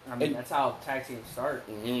 I mean, that's how tag teams start.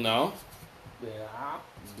 No. Yeah.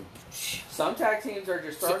 Some tag teams are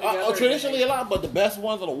just thrown together. Traditionally a lot, but the best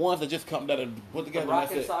ones are the ones that just come that are put together. The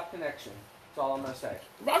Rock and Sock Connection. That's all I'm gonna say.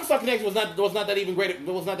 Rock and Sock Connection was not that even great. It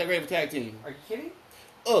was not that great of a tag team. Are you kidding?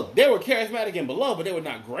 They were charismatic and beloved, but they were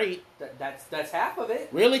not great. That's half of it.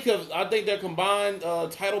 Really? Because I think their combined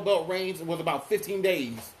title belt reigns was about 15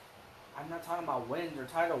 days. I'm not talking about wins or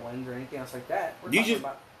title wins or anything else like that. We're talking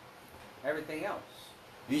about everything else.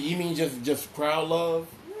 You mean just crowd love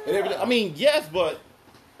and Yeah. everything? I mean, yes, but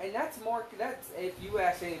And that's if you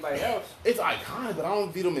ask anybody else. it's iconic, but I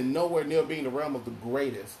don't view them in nowhere near being the realm of the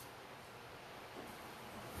greatest.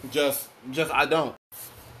 Just I don't.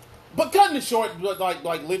 But cutting it short, like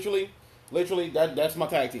literally, that's my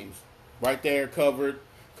tag teams right there covered.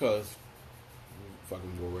 Cause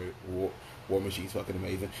fucking War Machine's fucking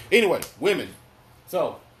amazing. Anyway, women.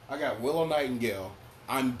 So I got Willow Nightingale.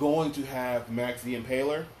 I'm going to have Max the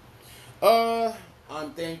Impaler.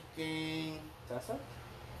 I'm thinking. Tessa?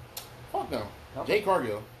 Fuck no. Nope. Jade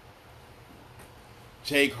Cargill.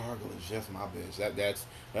 Jade Cargill is just my bitch.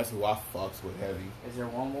 That's who I fucks with heavy. Is there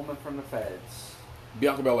one woman from the Feds?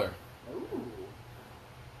 Bianca Belair. Ooh.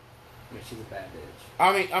 I mean, she's a bad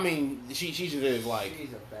bitch. I mean, she just is like.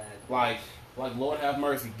 She's a bad Like bitch. Lord have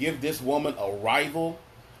mercy. Give this woman a rival,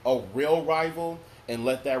 a real rival, and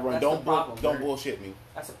let that run. That's Don't bullshit me.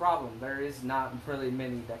 That's a problem. There is not really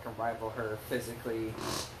many that can rival her physically,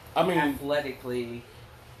 I mean, athletically.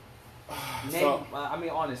 I mean,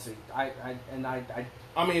 honestly,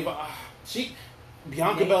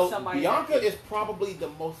 Bianca is probably the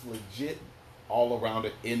most legit all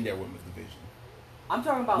arounder in their women's division. I'm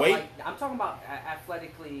talking about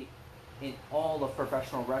athletically in all of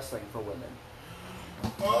professional wrestling for women.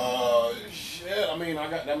 Oh shit! I mean,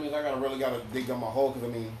 that means I gotta dig down my hole because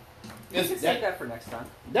I mean, You can save that for next time.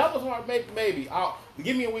 That was hard. Maybe.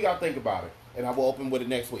 Give me a week. I'll think about it, and I will open with it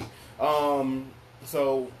next week.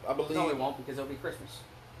 So I believe. No, it won't because it'll be Christmas.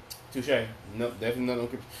 Touche. No, definitely not on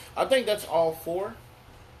Christmas. I think that's all 4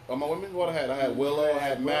 of my women. What I had Willow, I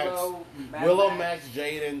had Max, Max,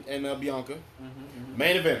 Jade, and Bianca. Mm-hmm.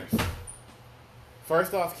 Main eventers.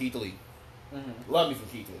 First off, Keith Lee. Mm-hmm. Love me some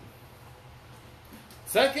Keith Lee.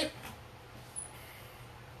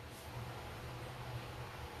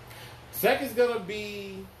 Second's gonna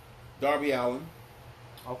be Darby Allin.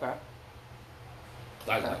 Okay.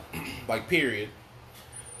 Like period.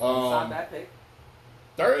 It's not that pick.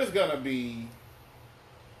 Third is gonna be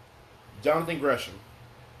Jonathan Gresham.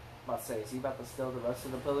 about to say, is he about to steal the rest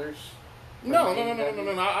of the pillars? No.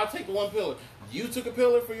 I take one pillar. You took a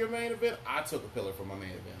pillar for your main event. I took a pillar for my main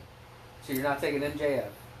event. So you're not taking MJF?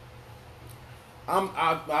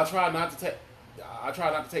 I try not to take. I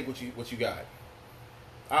try not to take what you got.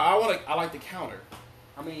 I like the counter.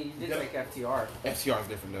 I mean, you did take FTR. FTR is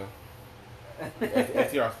different though.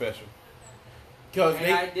 FTR special.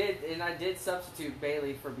 I did substitute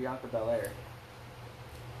Bailey for Bianca Belair.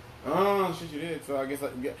 Oh shit, you did. So I guess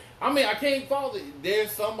I can't fault it.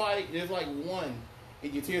 There's like one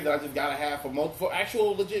in your tier that I just gotta have for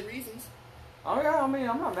actual legit reasons. Oh yeah, I mean,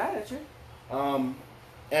 I'm not mad at you.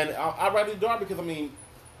 And I'd rather do Darby because I mean,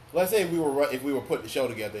 let's say if we were putting the show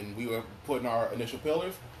together and we were putting our initial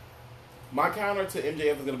pillars, my counter to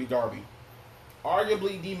MJF is gonna be Darby,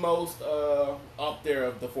 arguably the most up there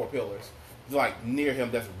of the four pillars. It's like near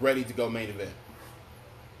him that's ready to go main event.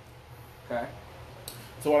 Okay.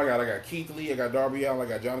 So what I got Keith Lee, I got Darby Allin, I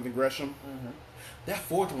got Jonathan Gresham. Mm-hmm. That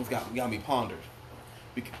fourth one's got me pondered.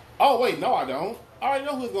 Oh wait, no I don't. I already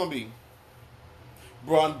know who it's gonna be.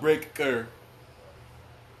 Braun Breaker.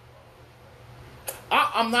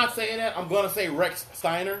 I'm not saying that. I'm gonna say Rex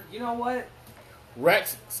Steiner. You know what?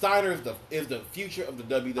 Rex Steiner is the future of the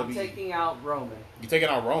WWE. I'm taking out Roman. You taking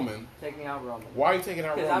out Roman? Taking out Roman. Why are you taking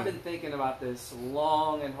out Roman? Because I've been thinking about this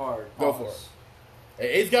long and hard. Go for it.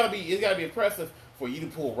 It's gotta be impressive for you to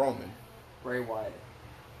pull Roman. Bray Wyatt.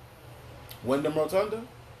 Wyndham Rotunda?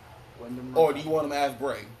 Or do you want him as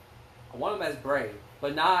Bray? I want him as Bray,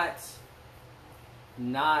 but not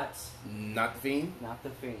the Fiend? Not the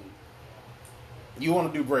Fiend. You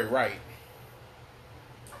want to do Bray right?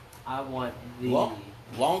 I want the long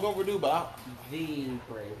overdue, but the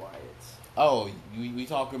Bray Wyatt. Oh, we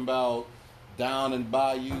talking about down in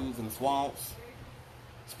bayous and swamps?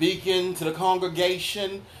 Speaking to the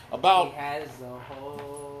congregation about he has the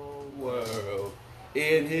whole world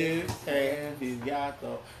in his hands. He's got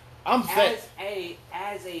the. I'm saying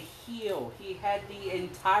as a heel, he had the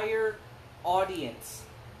entire audience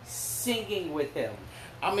singing with him.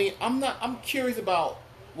 I mean, I'm curious about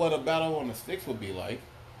what a battle on the sticks would be like.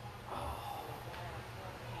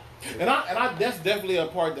 And that's definitely a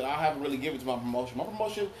part that I haven't really given to my promotion. My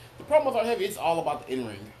promotion, the promos are heavy. It's all about the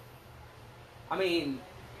in-ring. I mean,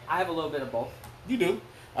 I have a little bit of both. You do.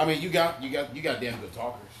 I mean, you got damn good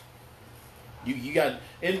talkers. You got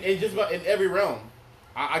in just about in every realm.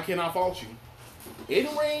 I cannot fault you.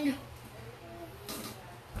 In-ring,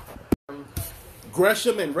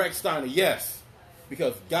 Gresham and Rex Steiner, yes.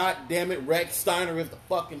 Because, god damn it, Rex Steiner is the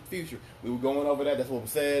fucking future. We were going over that. That's what we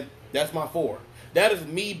said. That's my 4. That is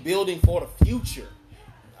me building for the future.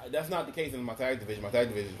 That's not the case in my tag division. My tag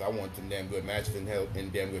division, I want some damn good matches and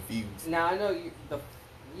damn good feuds. Now, I know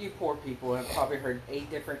you poor people have probably heard 8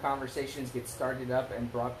 different conversations get started up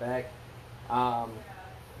and brought back.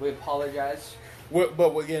 We apologize.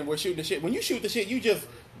 But again, we're shooting the shit. When you shoot the shit, you just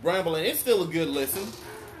rambling. It's still a good listen.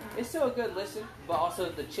 It's still a good listen, but also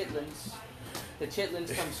the chitlins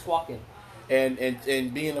come squawking.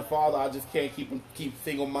 And being a father, I just can't keep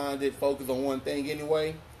single-minded, focused on one thing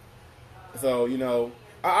anyway. So, you know,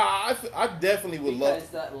 I definitely would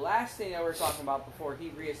love... Because the last thing that we were talking about before he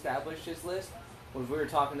reestablished his list was we were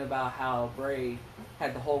talking about how Bray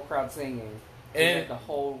had the whole crowd singing and had the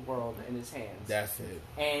whole world in his hands. That's it.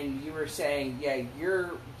 And you were saying, yeah,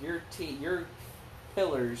 your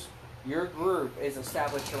pillars, your group is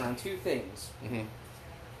established around 2 things.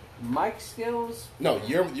 Mm-hmm. Mic skills. No,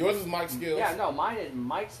 yours is mic skills. Yeah, no, mine is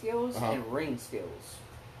mic skills and ring skills.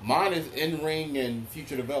 Mine is in ring and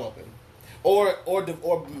future developing, or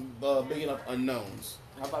bigging up unknowns.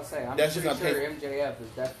 I'm about to say, I'm pretty sure MJF is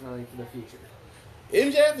definitely for the future.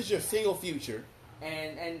 MJF is your single future,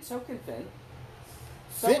 and so can Finn.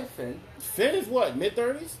 Finn is what,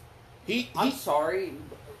 mid-30s? I'm sorry,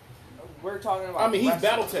 we're talking about. I mean, he's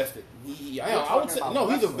wrestling. battle tested. I would say no.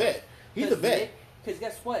 He's a vet. He's a vet. Because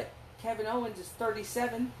guess what? Kevin Owens is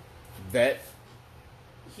 37. Vet.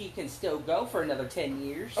 He can still go for another 10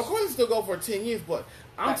 years. Of course, he can still go for 10 years, but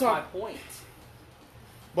that's my point.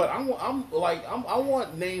 But I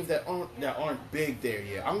want names that aren't big there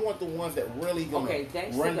yet. I want the ones that really gonna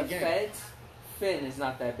thanks run to the game. Feds, Finn is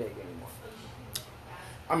not that big anymore.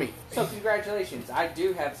 I mean, so congratulations. I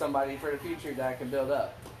do have somebody for the future that I can build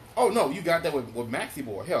up. Oh no, you got that with Maxie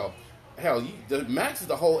Boy. Hell, the Max is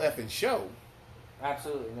the whole effing show.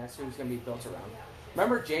 Absolutely, and that's who he's going to be built around.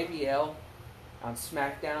 Remember JBL on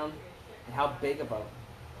SmackDown and how big of a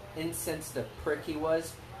insensitive prick he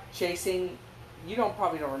was chasing. You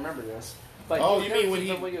probably don't remember this, but you mean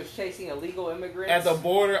when he was chasing illegal immigrants at the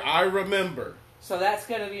border? I remember. So that's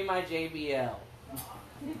going to be my JBL.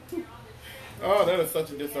 Oh, that is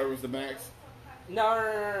such a disservice to Max. No.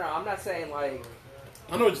 I'm not saying like.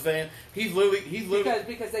 I know what you're saying. He's literally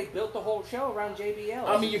because they built the whole show around JBL.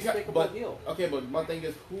 I mean, you can't. But deal. okay, but my thing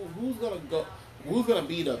is, who's gonna go? Who's gonna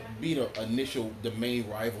be the initial, the main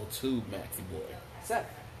rival to Maxie Boy?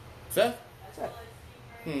 Seth.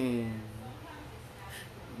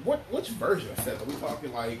 Which version of Seth? Are we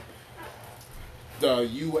talking like the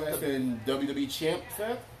US and WWE champ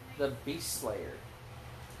Seth? The Beast Slayer.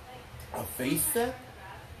 A face Seth?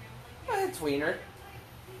 A tweener.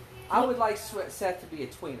 I would like Seth to be a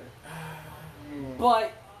tweener.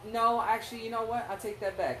 But, no, actually, you know what? I'll take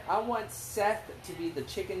that back. I want Seth to be the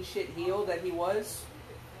chicken shit heel that he was.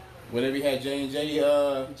 Whenever he had J&J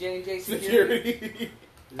J&J security.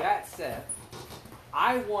 That's Seth.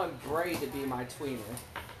 I want Bray to be my tweener.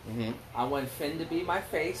 Mm-hmm. I want Finn to be my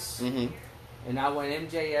face. Mm-hmm. And I want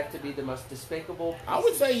MJF to be the most despicable. I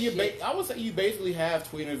would say you basically have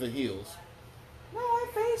tweeners and heels. No, I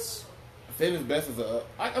face. Finn is best as a.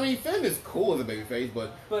 I mean, Finn is cool as a babyface,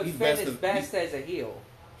 but he's Finn is best as a heel.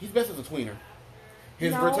 He's best as a tweener.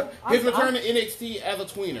 His I'm return to NXT as a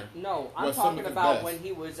tweener. No, I'm talking about when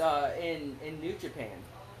he was in New Japan.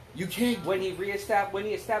 You can't when he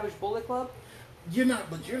established Bullet Club. You're not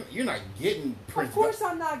getting Prince. Of course,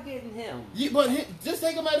 I'm not getting him. Just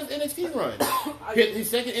take him out of his NXT run. His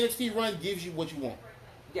second NXT run gives you what you want.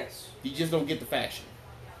 Yes. You just don't get the fashion.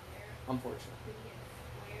 Unfortunately.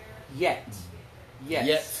 Yet.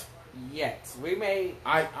 We may.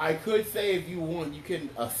 I could say if you want, you can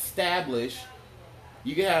establish.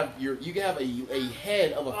 You can have a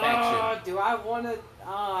head of a faction. Do I want to?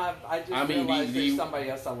 Realized there's somebody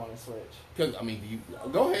else I want to switch. Because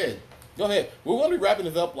go ahead. We're going to be wrapping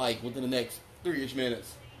this up like within the next 3-ish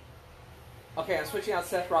minutes. Okay, I'm switching out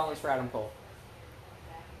Seth Rollins for Adam Cole.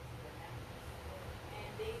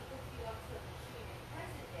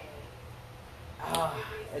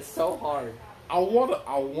 It's so hard. I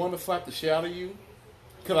want to slap the shit out of you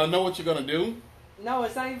because I know what you're gonna do. No,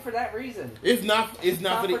 it's not even for that reason. It's not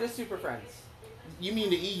for the Super Friends. You mean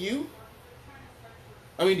the EU?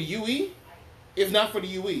 I mean the UE? It's not for the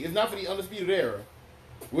UE. It's not for the Undisputed Era,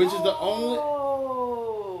 which is the only.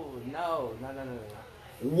 Oh no!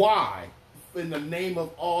 Why, in the name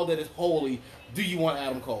of all that is holy, do you want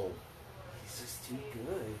Adam Cole? He's just too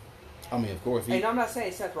good. I mean, of course. And I'm not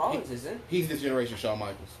saying Seth Rollins isn't. He's this generation Shawn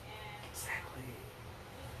Michaels. Exactly.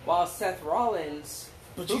 While Seth Rollins,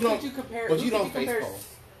 but who could you compare? But you don't face Cole.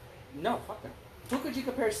 No, fuck him. Who could you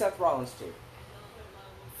compare Seth Rollins to?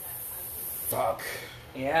 Fuck.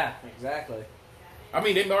 Yeah, exactly. I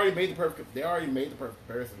mean, they already made the perfect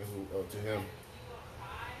comparison to him.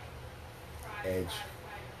 Edge.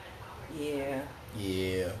 Yeah.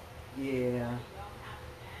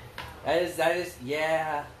 That is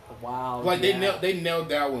yeah. Wow. Like they nailed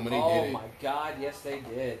that one when they did it. Oh my god, yes they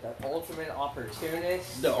did. The ultimate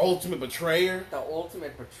opportunist. The ultimate betrayer.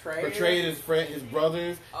 Betrayed his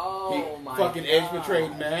brothers. Oh my fucking god. Edge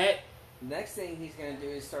betrayed Matt. Next thing he's gonna do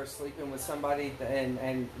is start sleeping with somebody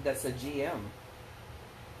and that's a GM.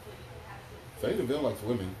 So he's a villain likes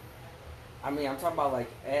women. I mean, I'm talking about like,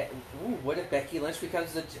 what if Becky Lynch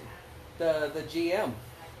becomes the GM?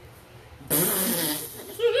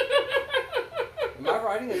 Am I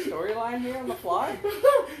writing a storyline here on the fly?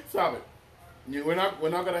 Stop it. We're not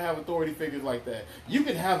gonna have authority figures like that. You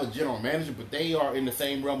can have a general manager, but they are in the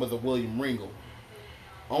same realm as a William Ringle.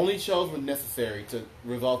 Only shows when necessary to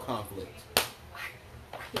resolve conflict.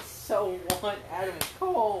 I so want Adam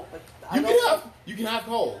Cole, but you can have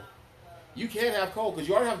Cole. You can have Cole because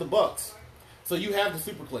you already have the Bucks, so you have the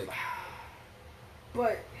Super Clique.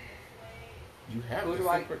 But you have who do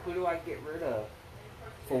I get rid of?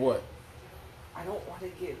 For what? I don't want to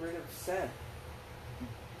get rid of Seth.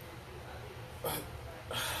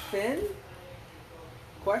 Finn?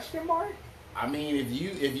 Question mark? I mean, if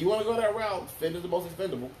you want to go that route, Finn is the most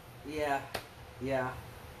expendable. Yeah,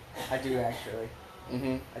 I do actually.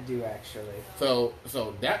 Mm-hmm. I do actually. So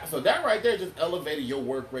that right there just elevated your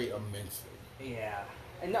work rate immensely. Yeah,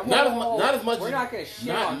 and not as much. We're not going to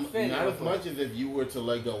shit on Finn. Not as much as if you were to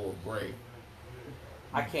let go of Bray.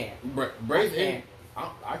 I can't. Bray's in.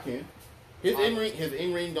 I can. His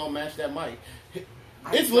in ring don't match that mic.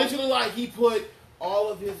 It's literally like he put all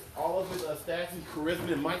of his stats and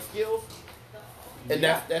charisma and mic skills, and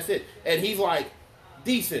that's it. And he's like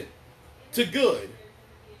decent to good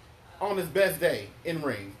on his best day in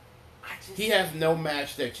ring. He has no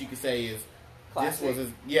match that you could say is classic. This was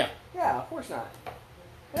his Yeah, of course not.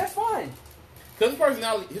 That's fine. Because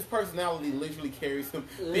his personality literally carries him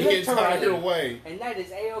the entire way. And that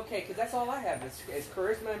is A-okay, because that's all I have is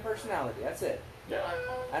charisma and personality. That's it. Yeah.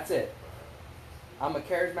 That's it. I'm a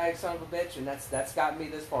charismatic son of a bitch, and that's gotten me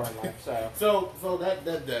this far in life. So that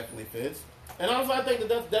definitely fits. And honestly, I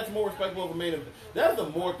think that's more respectable of a main event. That's a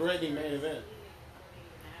more threatening main event.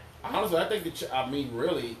 Honestly, I think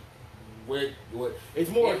really,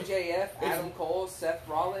 it's more MJF, Adam Cole, Seth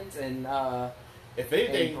Rollins, and if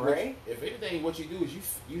anything, and Bray. If anything, what you do is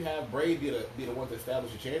you have Bray be the one to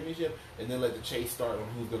establish a championship, and then let the chase start on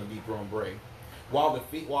who's going to dethrone Bray, while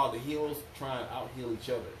the heels try and out heel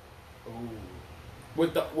each other. Ooh.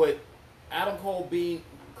 With Adam Cole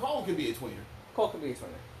Cole can be a tweener. Cole can be a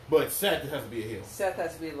tweener. But Seth has to be a heel. Seth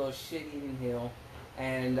has to be a little shit-eating heel.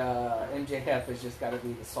 And MJF has just got to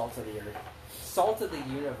be the salt of the earth. Salt of the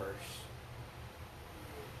universe.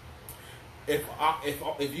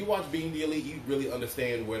 If you watch Being the Elite, you really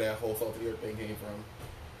understand where that whole salt of the earth thing came from.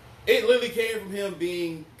 It literally came from him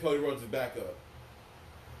being Cody Rhodes' backup.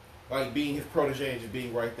 Like, being his protege and just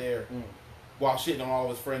being right there. While shitting on all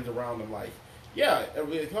his friends around him. Like, yeah,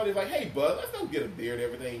 Cody's like, hey, bud, let's go get a beer and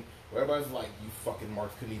everything. Everybody's like, you fucking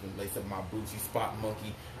marks couldn't even lace up my boots, you spot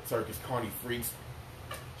monkey, circus carny freaks.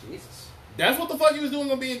 Jesus. That's what the fuck he was doing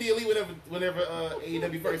on Being the Elite whenever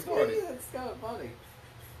AEW first started. That's kind of funny.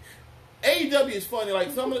 AEW is funny.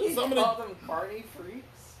 Like some of the call them carny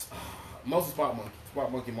freaks. Most of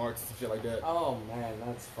spot monkey marks and shit like that. Oh man,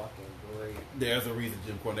 that's fucking great. There's a reason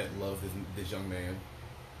Jim Cornette loves this young man.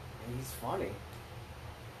 He's funny.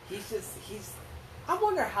 I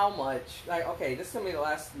wonder how much. Like, okay, this is gonna be the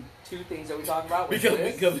last two things that we talk about. Because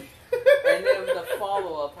and then the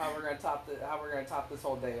follow up, how we're gonna top this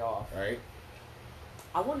whole day off. Right.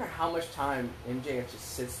 I wonder how much time MJF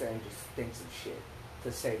just sits there and just thinks of shit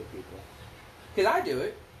to say to people. Because I do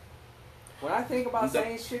it. When I think about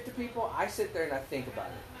saying shit to people, I sit there and I think about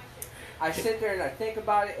it. I sit there and I think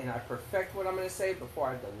about it and I perfect what I'm going to say before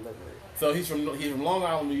I deliver it. So he's from Long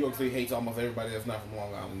Island, New York, so he hates almost everybody that's not from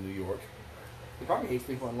Long Island, New York. He probably hates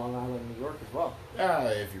people in Long Island, New York as well.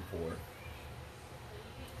 If you're poor.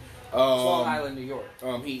 It's Long Island, New York.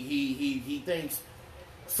 He thinks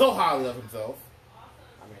so highly of himself.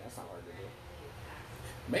 I mean, that's not hard to do.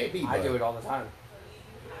 Maybe. I do it all the time.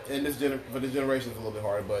 And for this generation, it's a little bit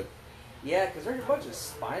hard, but yeah, because there's a bunch of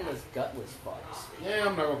spineless, gutless fucks. Yeah,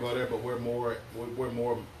 I'm not gonna go there, but we're more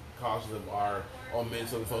cautious of our own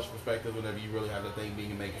mental and social perspective whenever you really have the thing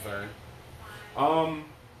being a main concern.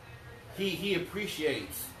 He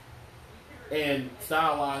appreciates and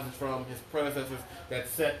stylizes from his predecessors that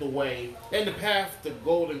set the way and the path to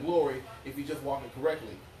golden glory if you just walk it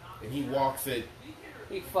correctly, and he walks it.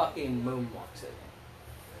 He fucking moonwalks it.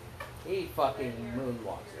 He fucking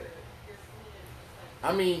moonwalks it.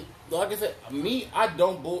 I mean, like I said, I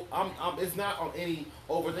don't. It's not on any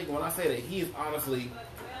overthinking when I say that he is honestly,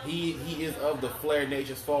 he is of the flair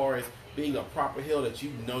nature as far as being a proper heel that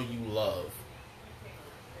you know you love.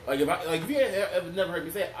 Like if you ever never heard me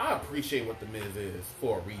say it, I appreciate what the Miz is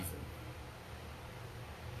for a reason.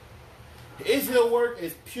 His heel work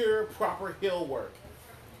is pure proper heel work.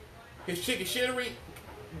 His chicken shittery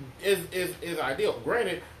is ideal.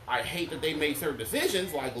 Granted, I hate that they made certain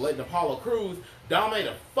decisions, like letting Apollo Crews dominate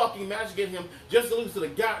a fucking match against him just to lose to the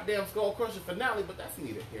goddamn Skull Crusher finale, but that's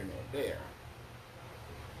neither here nor there.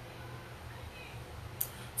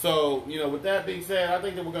 So, with that being said, I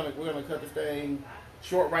think that we're gonna cut this thing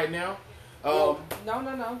short right now. No.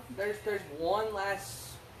 There's one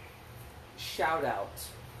last shout out.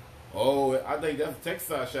 Oh, I think that's a Texas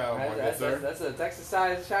side shout out, that's a Texas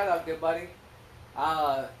side shout out, good buddy.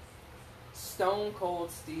 Stone Cold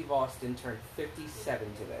Steve Austin turned 57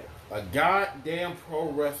 today. A goddamn pro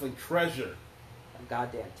wrestling treasure. A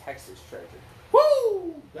goddamn Texas treasure.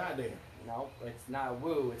 Woo! Goddamn. No, it's not a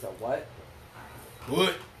woo. It's a what?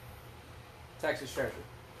 What? Texas treasure.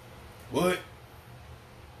 What?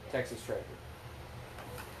 Texas treasure.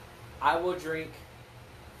 I will drink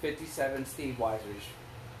 57 Steve Weisers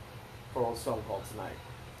for old Stone Cold tonight.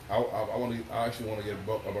 I actually want to get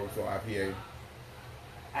a Burger IPA.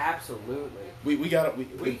 Absolutely. We got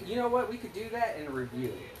it. You know what? We could do that in a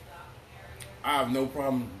review. I have no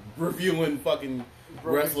problem reviewing fucking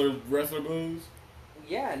wrestler booze.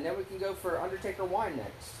 Yeah, and then we can go for Undertaker wine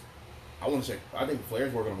next. I want to check. I think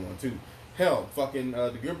Flair's working on one too. Hell, fucking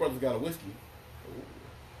the Good Brothers got a whiskey.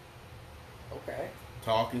 Ooh. Okay.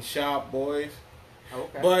 Talking shop, boys.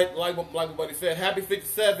 Okay. But like my buddy said, happy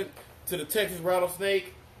 57th to the Texas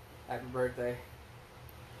Rattlesnake. Happy birthday.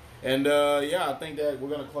 And I think that we're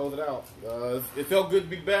gonna close it out. It felt good to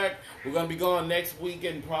be back. We're gonna be gone next week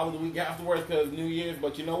and probably the week afterwards because New Year's.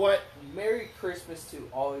 But you know what? Merry Christmas to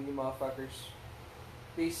all of you motherfuckers.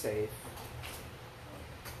 Be safe.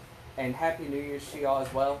 And Happy New Year's to y'all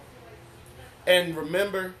as well. And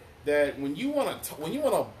remember that when you wanna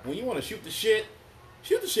shoot the shit,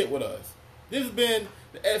 shoot the shit with us. This has been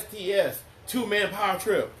the STS 2-man power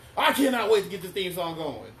trip. I cannot wait to get this theme song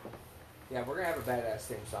going. Yeah, we're gonna have a badass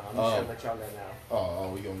theme song. I'm just gonna let y'all know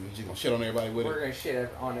now. We just gonna shit on everybody with it. We're gonna shit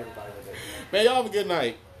on everybody with it. Man, y'all have a good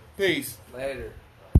night. Peace. Later.